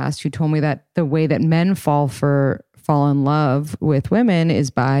podcast who told me that the way that men fall in love with women is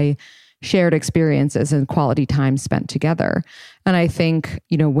by shared experiences and quality time spent together. And I think,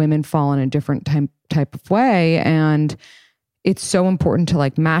 women fall in a different type of way. And it's so important to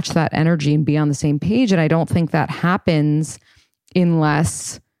like match that energy and be on the same page. And I don't think that happens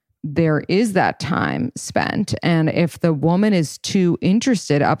unless there is that time spent. And if the woman is too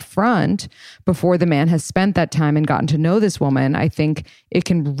interested up front before the man has spent that time and gotten to know this woman, I think it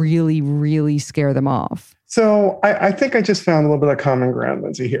can really, really scare them off. So I think I just found a little bit of common ground,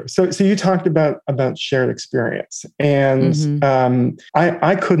 Lindsay, here. So you talked about shared experience, and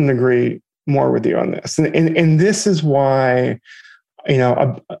I couldn't agree more with you on this. And this is why,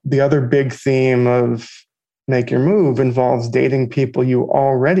 the other big theme of Make Your Move involves dating people you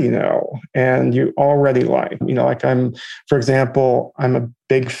already know and you already like. For example, I'm a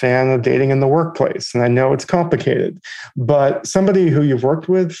big fan of dating in the workplace, and I know it's complicated, but somebody who you've worked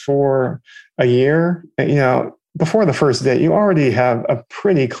with for a year, before the first date, you already have a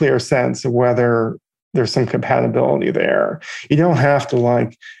pretty clear sense of whether there's some compatibility there. You don't have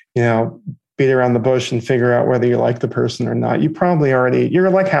to beat around the bush and figure out whether you like the person or not. You're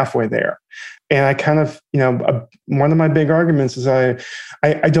like halfway there. And I kind of, one of my big arguments is I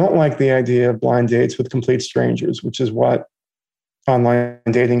don't like the idea of blind dates with complete strangers, which is what online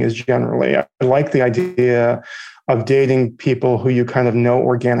dating is generally. I like the idea of dating people who you kind of know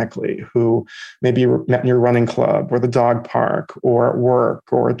organically, who maybe you met in your running club or the dog park or at work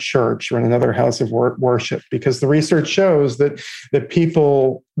or at church or in another house of worship. Because the research shows that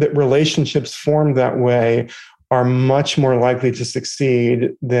relationships formed that way are much more likely to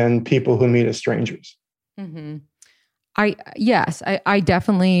succeed than people who meet as strangers. Mm-hmm. I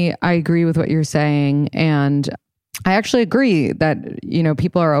definitely agree with what you're saying. And I actually agree that,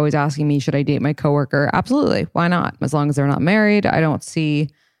 people are always asking me, should I date my coworker? Absolutely. Why not? As long as they're not married, I don't see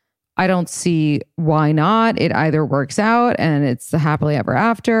why not. It either works out and it's the happily ever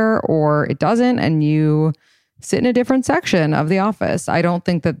after, or it doesn't, and you sit in a different section of the office. I don't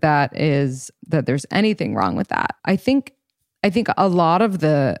think that there's anything wrong with that. I think a lot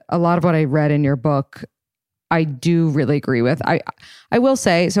of what I read in your book, I do really agree with. I will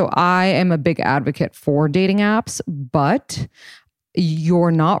say, so I am a big advocate for dating apps, but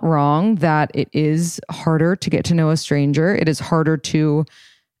you're not wrong that it is harder to get to know a stranger. It is harder to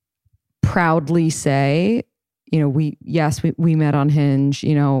proudly say, we met on Hinge,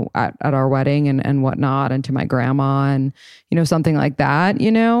 at our wedding and whatnot, and to my grandma and, something like that,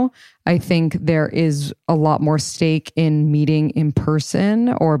 I think there is a lot more stake in meeting in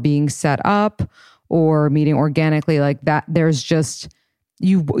person or being set up or meeting organically like that. There's just,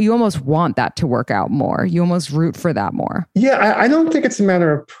 you almost want that to work out more. You almost root for that more. Yeah, I don't think it's a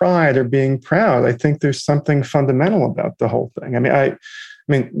matter of pride or being proud. I think there's something fundamental about the whole thing. I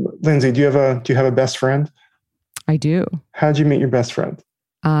mean, Lindsay, do you have a best friend? I do. How'd you meet your best friend?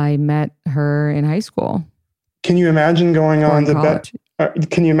 I met her in high school. Can you imagine going on to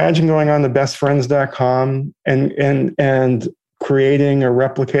bestfriends.com and creating or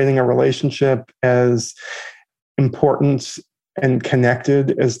replicating a relationship as important and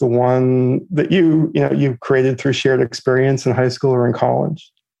connected as the one that you created through shared experience in high school or in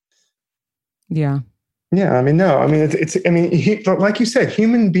college? Yeah. Yeah, like you said,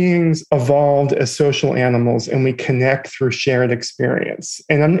 human beings evolved as social animals, and we connect through shared experience.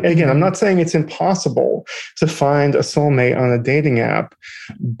 And I'm not saying it's impossible to find a soulmate on a dating app,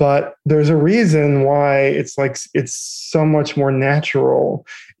 but there's a reason why it's so much more natural,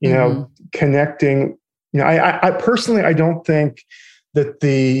 connecting. I personally, I don't think that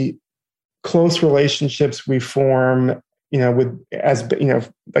the close relationships we form,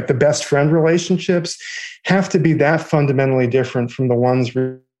 like the best friend relationships, have to be that fundamentally different from the ones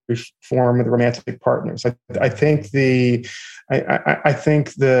we form with romantic partners. I think there's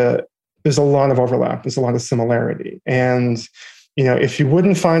a lot of overlap. There's a lot of similarity. And, if you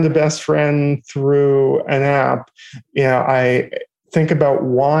wouldn't find a best friend through an app, I think about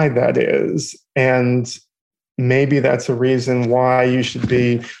why that is. And maybe that's a reason why you should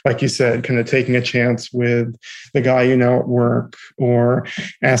be, like you said, kind of taking a chance with the guy at work, or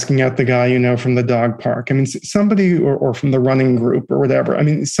asking out the guy from the dog park. Somebody, or from the running group or whatever.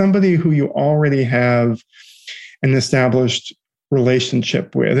 Somebody who you already have an established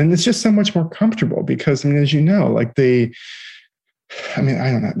relationship with. And it's just so much more comfortable because, as you know, I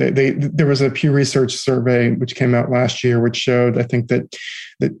don't know. There was a Pew Research survey which came out last year, which showed, I think, that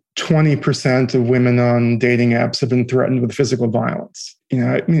 20% of women on dating apps have been threatened with physical violence.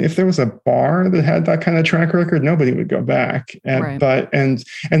 If there was a bar that had that kind of track record, nobody would go back. Right. But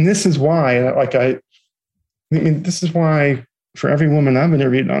this is why, this is why for every woman I've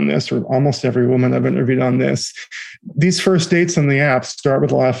interviewed on this, or almost every woman I've interviewed on this, these first dates on the app start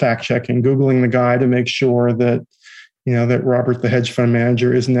with a lot of fact checking, Googling the guy to make sure that that Robert, the hedge fund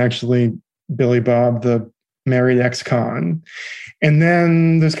manager, isn't actually Billy Bob, the married ex-con. And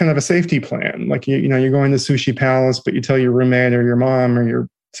then there's kind of a safety plan. Like, you're going to Sushi Palace, but you tell your roommate or your mom or your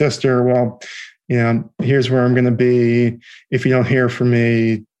sister, well, here's where I'm going to be. If you don't hear from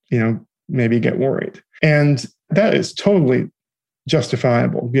me, maybe get worried. And that is totally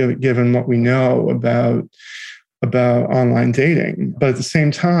justifiable given what we know about online dating. But at the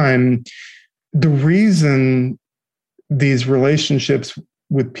same time, the reason these relationships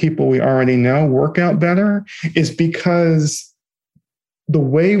with people we already know work out better is because the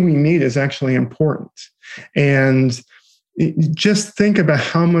way we meet is actually important. And just think about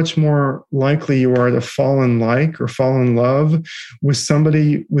how much more likely you are to fall in love with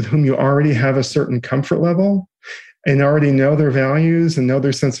somebody with whom you already have a certain comfort level and already know their values and know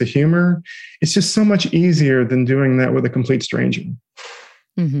their sense of humor. It's just so much easier than doing that with a complete stranger.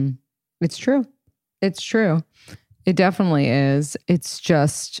 Mm-hmm. It's true. It definitely is. It's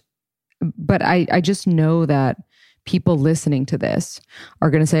just, but I just know that people listening to this are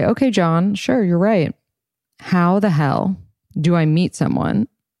going to say, okay, John, sure, you're right. How the hell do I meet someone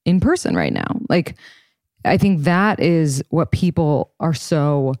in person right now? I think that is what people are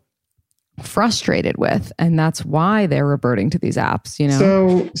so frustrated with. And that's why they're reverting to these apps, you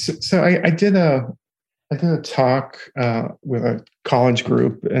know? So I did a talk with a college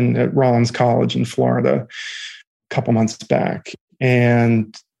group at Rollins College in Florida a couple months back.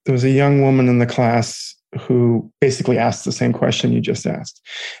 And there was a young woman in the class who basically asked the same question you just asked.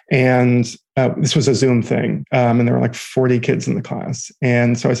 And this was a Zoom thing. And there were like 40 kids in the class.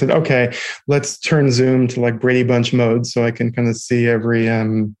 And so I said, okay, let's turn Zoom to like Brady Bunch mode so I can kind of see everybody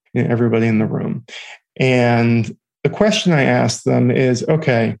in the room. And the question I asked them is,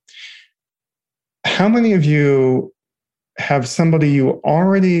 okay, how many of you have somebody you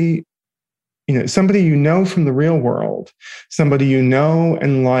already, somebody you know from the real world, somebody you know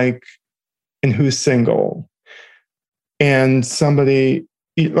and like, and who's single, and somebody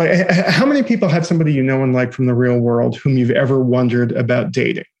like, how many people have somebody you know and like from the real world whom you've ever wondered about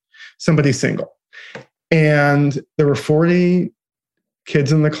dating? Somebody single. And there were 40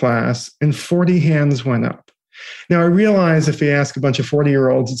 kids in the class and 40 hands went up. Now, I realize if you ask a bunch of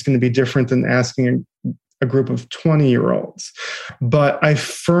 40-year-olds, it's going to be different than asking a group of 20-year-olds. But I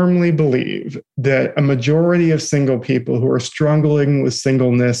firmly believe that a majority of single people who are struggling with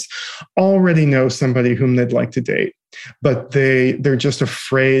singleness already know somebody whom they'd like to date, but they're just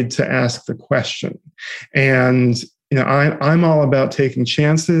afraid to ask the question. And I'm all about taking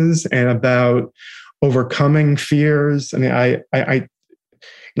chances and about overcoming fears. I mean,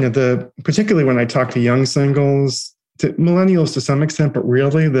 particularly when I talk to young singles, to millennials to some extent, but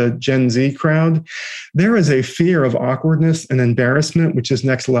really the Gen Z crowd, there is a fear of awkwardness and embarrassment, which is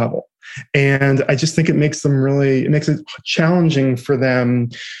next level. And I just think it makes it challenging for them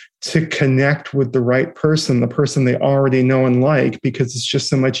to connect with the right person, the person they already know and like, because it's just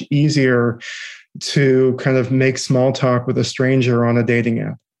so much easier to kind of make small talk with a stranger on a dating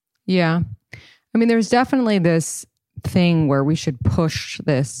app. Yeah. I mean, there's definitely this thing where we should push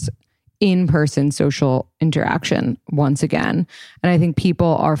this in-person social interaction once again. And I think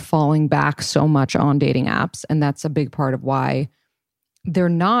people are falling back so much on dating apps. And that's a big part of why they're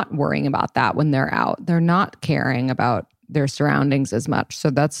not worrying about that when they're out. They're not caring about their surroundings as much. So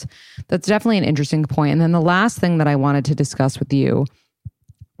that's definitely an interesting point. And then the last thing that I wanted to discuss with you,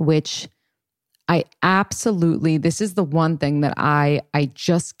 which this is the one thing that I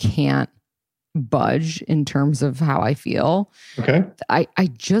just can't budge in terms of how I feel. Okay. I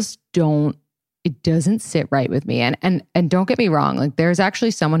just don't, it doesn't sit right with me. And don't get me wrong, like there's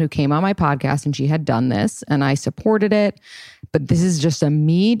actually someone who came on my podcast and she had done this and I supported it, but this is just a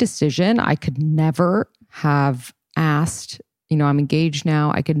me decision. I could never have asked, I'm engaged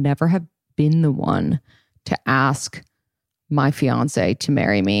now. I could never have been the one to ask my fiance to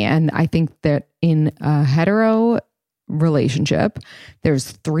marry me. And I think that in a hetero relationship,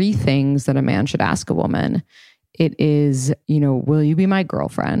 there's 3 things that a man should ask a woman. It is, will you be my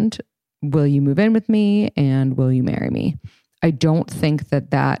girlfriend? Will you move in with me? And will you marry me? I don't think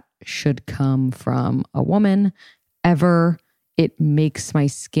that should come from a woman ever. It makes my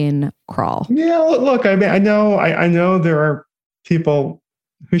skin crawl. Yeah, look, I mean, I know there are people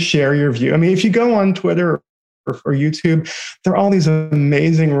who share your view. I mean, if you go on Twitter or YouTube, there are all these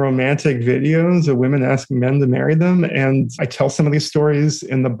amazing romantic videos of women asking men to marry them. And I tell some of these stories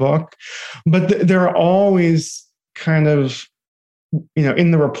in the book, but there are always kind of,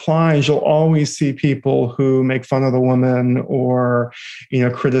 in the replies, you'll always see people who make fun of the woman or,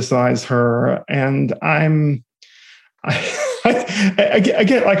 criticize her. And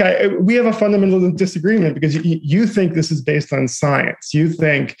we have a fundamental disagreement because you think this is based on science. You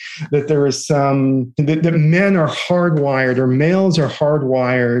think that there is that men are hardwired or males are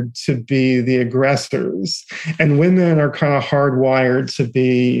hardwired to be the aggressors and women are kind of hardwired to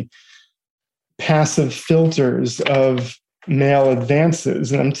be passive filters of male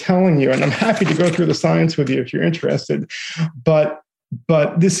advances. And I'm telling you, and I'm happy to go through the science with you if you're interested, but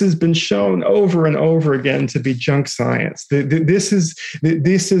this has been shown over and over again to be junk science. This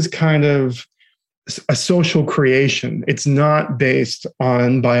is kind of a social creation. It's not based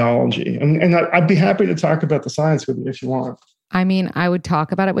on biology. And I'd be happy to talk about the science with you if you want. I mean, I would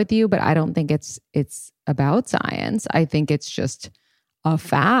talk about it with you, but I don't think it's about science. I think it's just a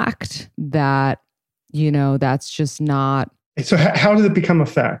fact that, that's just not. So how did it become a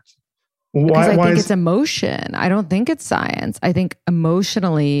fact? Because I think it's emotion. I don't think it's science. I think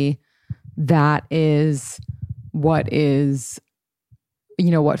emotionally that is what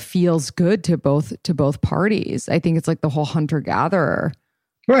what feels good to both parties. I think it's like the whole hunter-gatherer.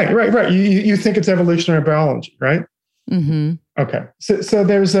 Right. You think it's evolutionary biology, right? Mm-hmm. Okay. So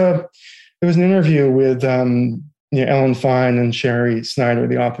there was an interview with Ellen Fine and Sherry Snyder,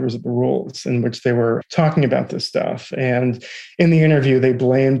 the authors of the rules, in which they were talking about this stuff. And in the interview, they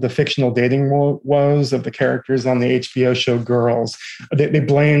blamed the fictional dating woes of the characters on the HBO show Girls. They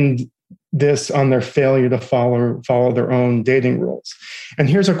blamed this on their failure to follow their own dating rules. And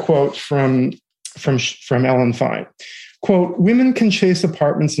here's a quote from Ellen Fine. Quote, "Women can chase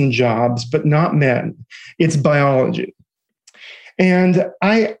apartments and jobs, but not men. It's biology." And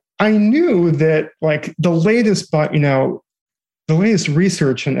I knew that like the latest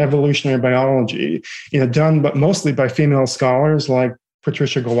research in evolutionary biology, done but mostly by female scholars like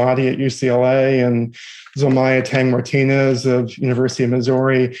Patricia Galati at UCLA and Zomaya Tang Martinez of University of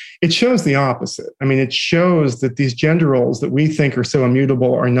Missouri, it shows the opposite. I mean, it shows that these gender roles that we think are so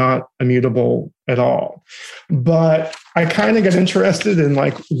immutable are not immutable at all. But I kind of got interested in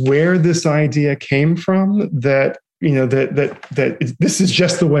like where this idea came from, that that this is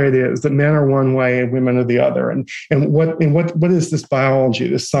just the way it is, that men are one way and women are the other. And what is this biology,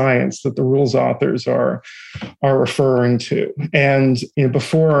 this science that the rules authors are referring to? And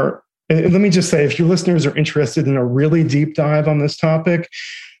let me just say, if your listeners are interested in a really deep dive on this topic,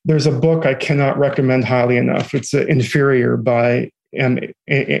 there's a book I cannot recommend highly enough. It's Inferior by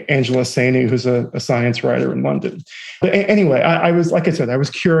Angela Saini, who's a science writer in London. But anyway, I was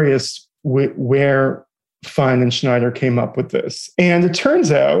curious where Fine and Schneider came up with this. And it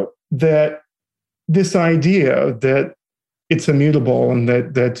turns out that this idea that it's immutable and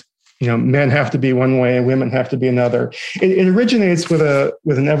that men have to be one way and women have to be another, it originates with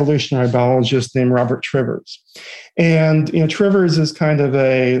an evolutionary biologist named Robert Trivers. And Trivers is kind of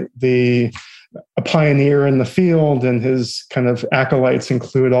a pioneer in the field, and his kind of acolytes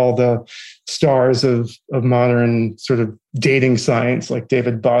include all the stars of modern sort of dating science, like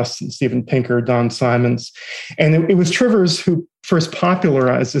David Buss and Steven Pinker, Don Simons. And it was Trivers who first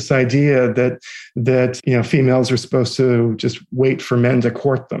popularized this idea that females are supposed to just wait for men to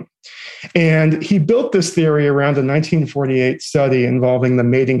court them. And he built this theory around a 1948 study involving the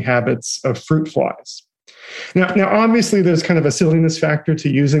mating habits of fruit flies. Now, obviously, there's kind of a silliness factor to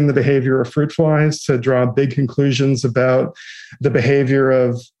using the behavior of fruit flies to draw big conclusions about the behavior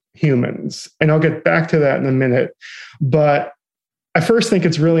of humans. And I'll get back to that in a minute. But I first think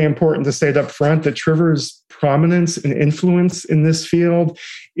it's really important to state up front that Trivers' prominence and influence in this field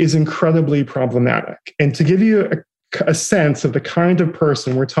is incredibly problematic. And to give you a sense of the kind of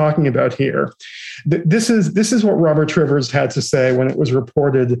person we're talking about here, this is what Robert Trivers had to say when it was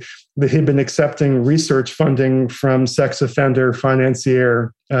reported that he'd been accepting research funding from sex offender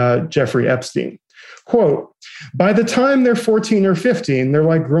financier Jeffrey Epstein. Quote, "By the time they're 14 or 15, they're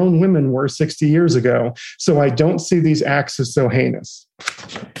like grown women were 60 years ago, so I don't see these acts as so heinous."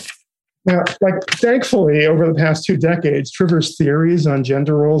 Now, thankfully, over the past 2 decades, Trivers' theories on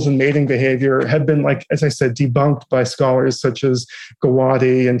gender roles and mating behavior have been, as I said, debunked by scholars such as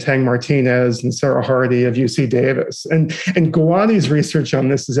Galati and Tang Martinez and Sarah Hardy of UC Davis. And Galati's research on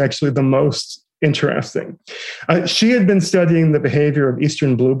this is actually the most interesting. She had been studying the behavior of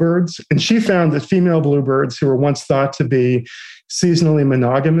eastern bluebirds, and she found that female bluebirds who were once thought to be seasonally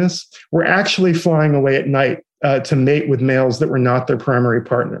monogamous were actually flying away at night to mate with males that were not their primary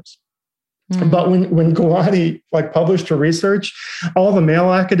partners. But when Galati published her research, all the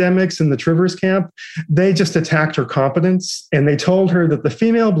male academics in the Trivers camp, they just attacked her competence, and they told her that the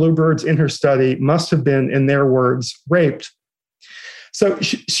female bluebirds in her study must have been, in their words, raped. So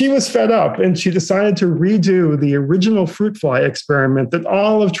she was fed up, and she decided to redo the original fruit fly experiment that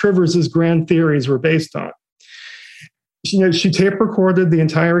all of Trivers' grand theories were based on. She tape recorded the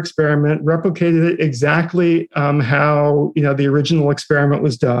entire experiment, replicated it exactly how the original experiment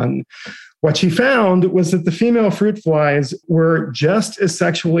was done. What she found was that the female fruit flies were just as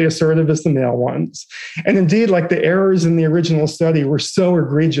sexually assertive as the male ones. And indeed, the errors in the original study were so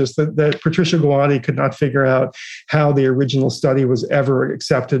egregious that Patricia Galati could not figure out how the original study was ever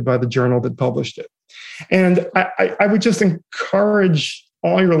accepted by the journal that published it. And I would just encourage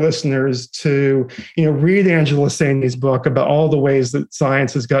all your listeners to, read Angela Saini's book about all the ways that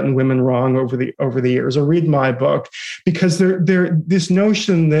science has gotten women wrong over the years, or read my book, because this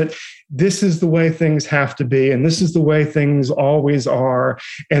notion that this is the way things have to be, and this is the way things always are,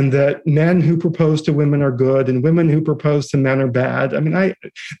 and that men who propose to women are good and women who propose to men are bad. I mean,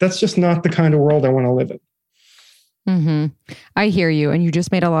 that's just not the kind of world I want to live in. Mm-hmm. I hear you. And you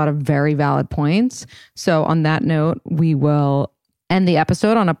just made a lot of very valid points. So on that note, we will end the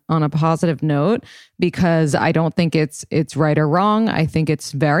episode on a positive note, because I don't think it's right or wrong. I think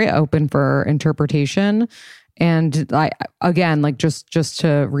it's very open for interpretation. And just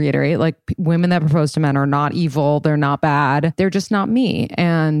to reiterate, women that propose to men are not evil. They're not bad. They're just not me.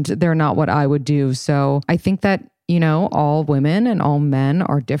 And they're not what I would do. So I think that, all women and all men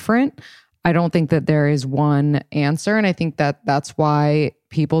are different. I don't think that there is one answer. And I think that that's why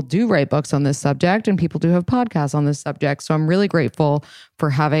people do write books on this subject and people do have podcasts on this subject. So I'm really grateful for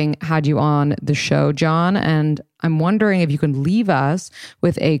having had you on the show, John. And I'm wondering if you can leave us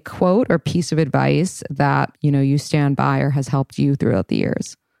with a quote or piece of advice that, you stand by or has helped you throughout the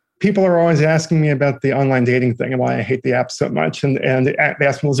years. People are always asking me about the online dating thing and why I hate the app so much. And they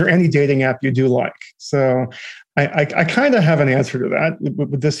ask me, is there any dating app you do like? So I kind of have an answer to that.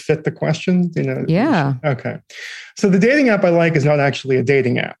 Would this fit the question? Yeah. Okay. So the dating app I like is not actually a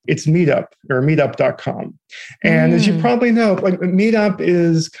dating app. It's Meetup or meetup.com. And as you probably know, like Meetup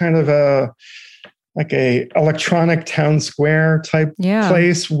is kind of a electronic town square type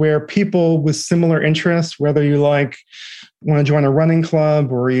place where people with similar interests, whether you want to join a running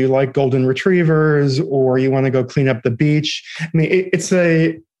club or you like golden retrievers or you want to go clean up the beach. I mean, it's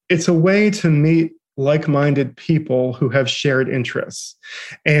a way to meet like-minded people who have shared interests.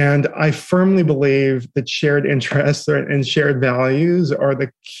 And I firmly believe that shared interests and shared values are the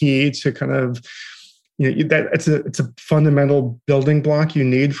key to kind of, that it's a fundamental building block you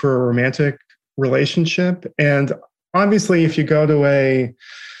need for a romantic relationship. And obviously, if you go to a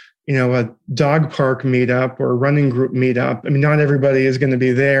dog park meetup or a running group meetup, I mean, not everybody is going to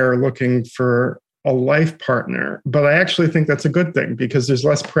be there looking for a life partner, but I actually think that's a good thing because there's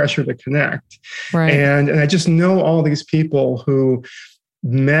less pressure to connect. Right. And I just know all these people who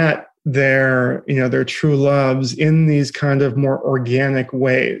met their true loves in these kind of more organic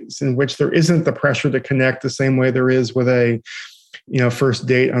ways in which there isn't the pressure to connect the same way there is with a first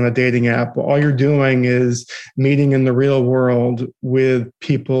date on a dating app. All you're doing is meeting in the real world with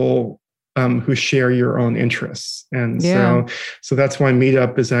people who share your own interests. And so that's why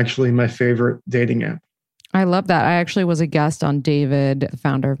Meetup is actually my favorite dating app. I love that. I actually was a guest on David, the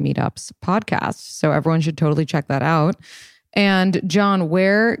founder of Meetup's podcast. So everyone should totally check that out. And John,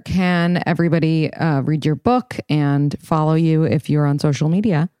 where can everybody read your book and follow you if you're on social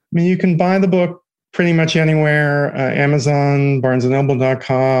media? I mean, you can buy the book pretty much anywhere, Amazon,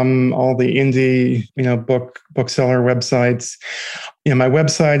 BarnesandNoble.com, all the indie, bookseller websites. My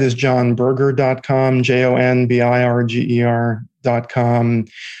website is johnberger.com, JONBIRGER.com.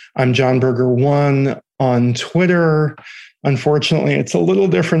 I'm John Birger1 on Twitter. Unfortunately, it's a little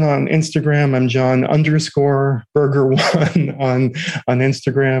different on Instagram. I'm John_Birger1 on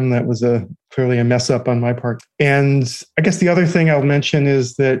Instagram. That was clearly a mess up on my part. And I guess the other thing I'll mention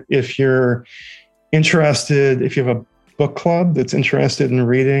is that if you're interested, if you have a book club that's interested in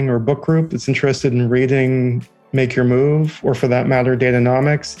reading or book group that's interested in reading Make Your Move, or for that matter,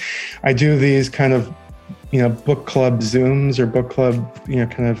 Datanomics, I do these kind of, book club Zooms or book club,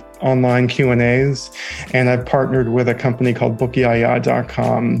 kind of online Q&As. And I've partnered with a company called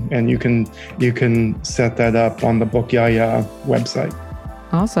bookyaya.com, and you can set that up on the Bookyaya website.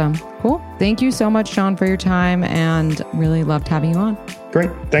 Awesome. Cool. Thank you so much, John, for your time, and really loved having you on. Great.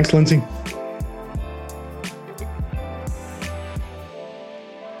 Thanks, Lindsay.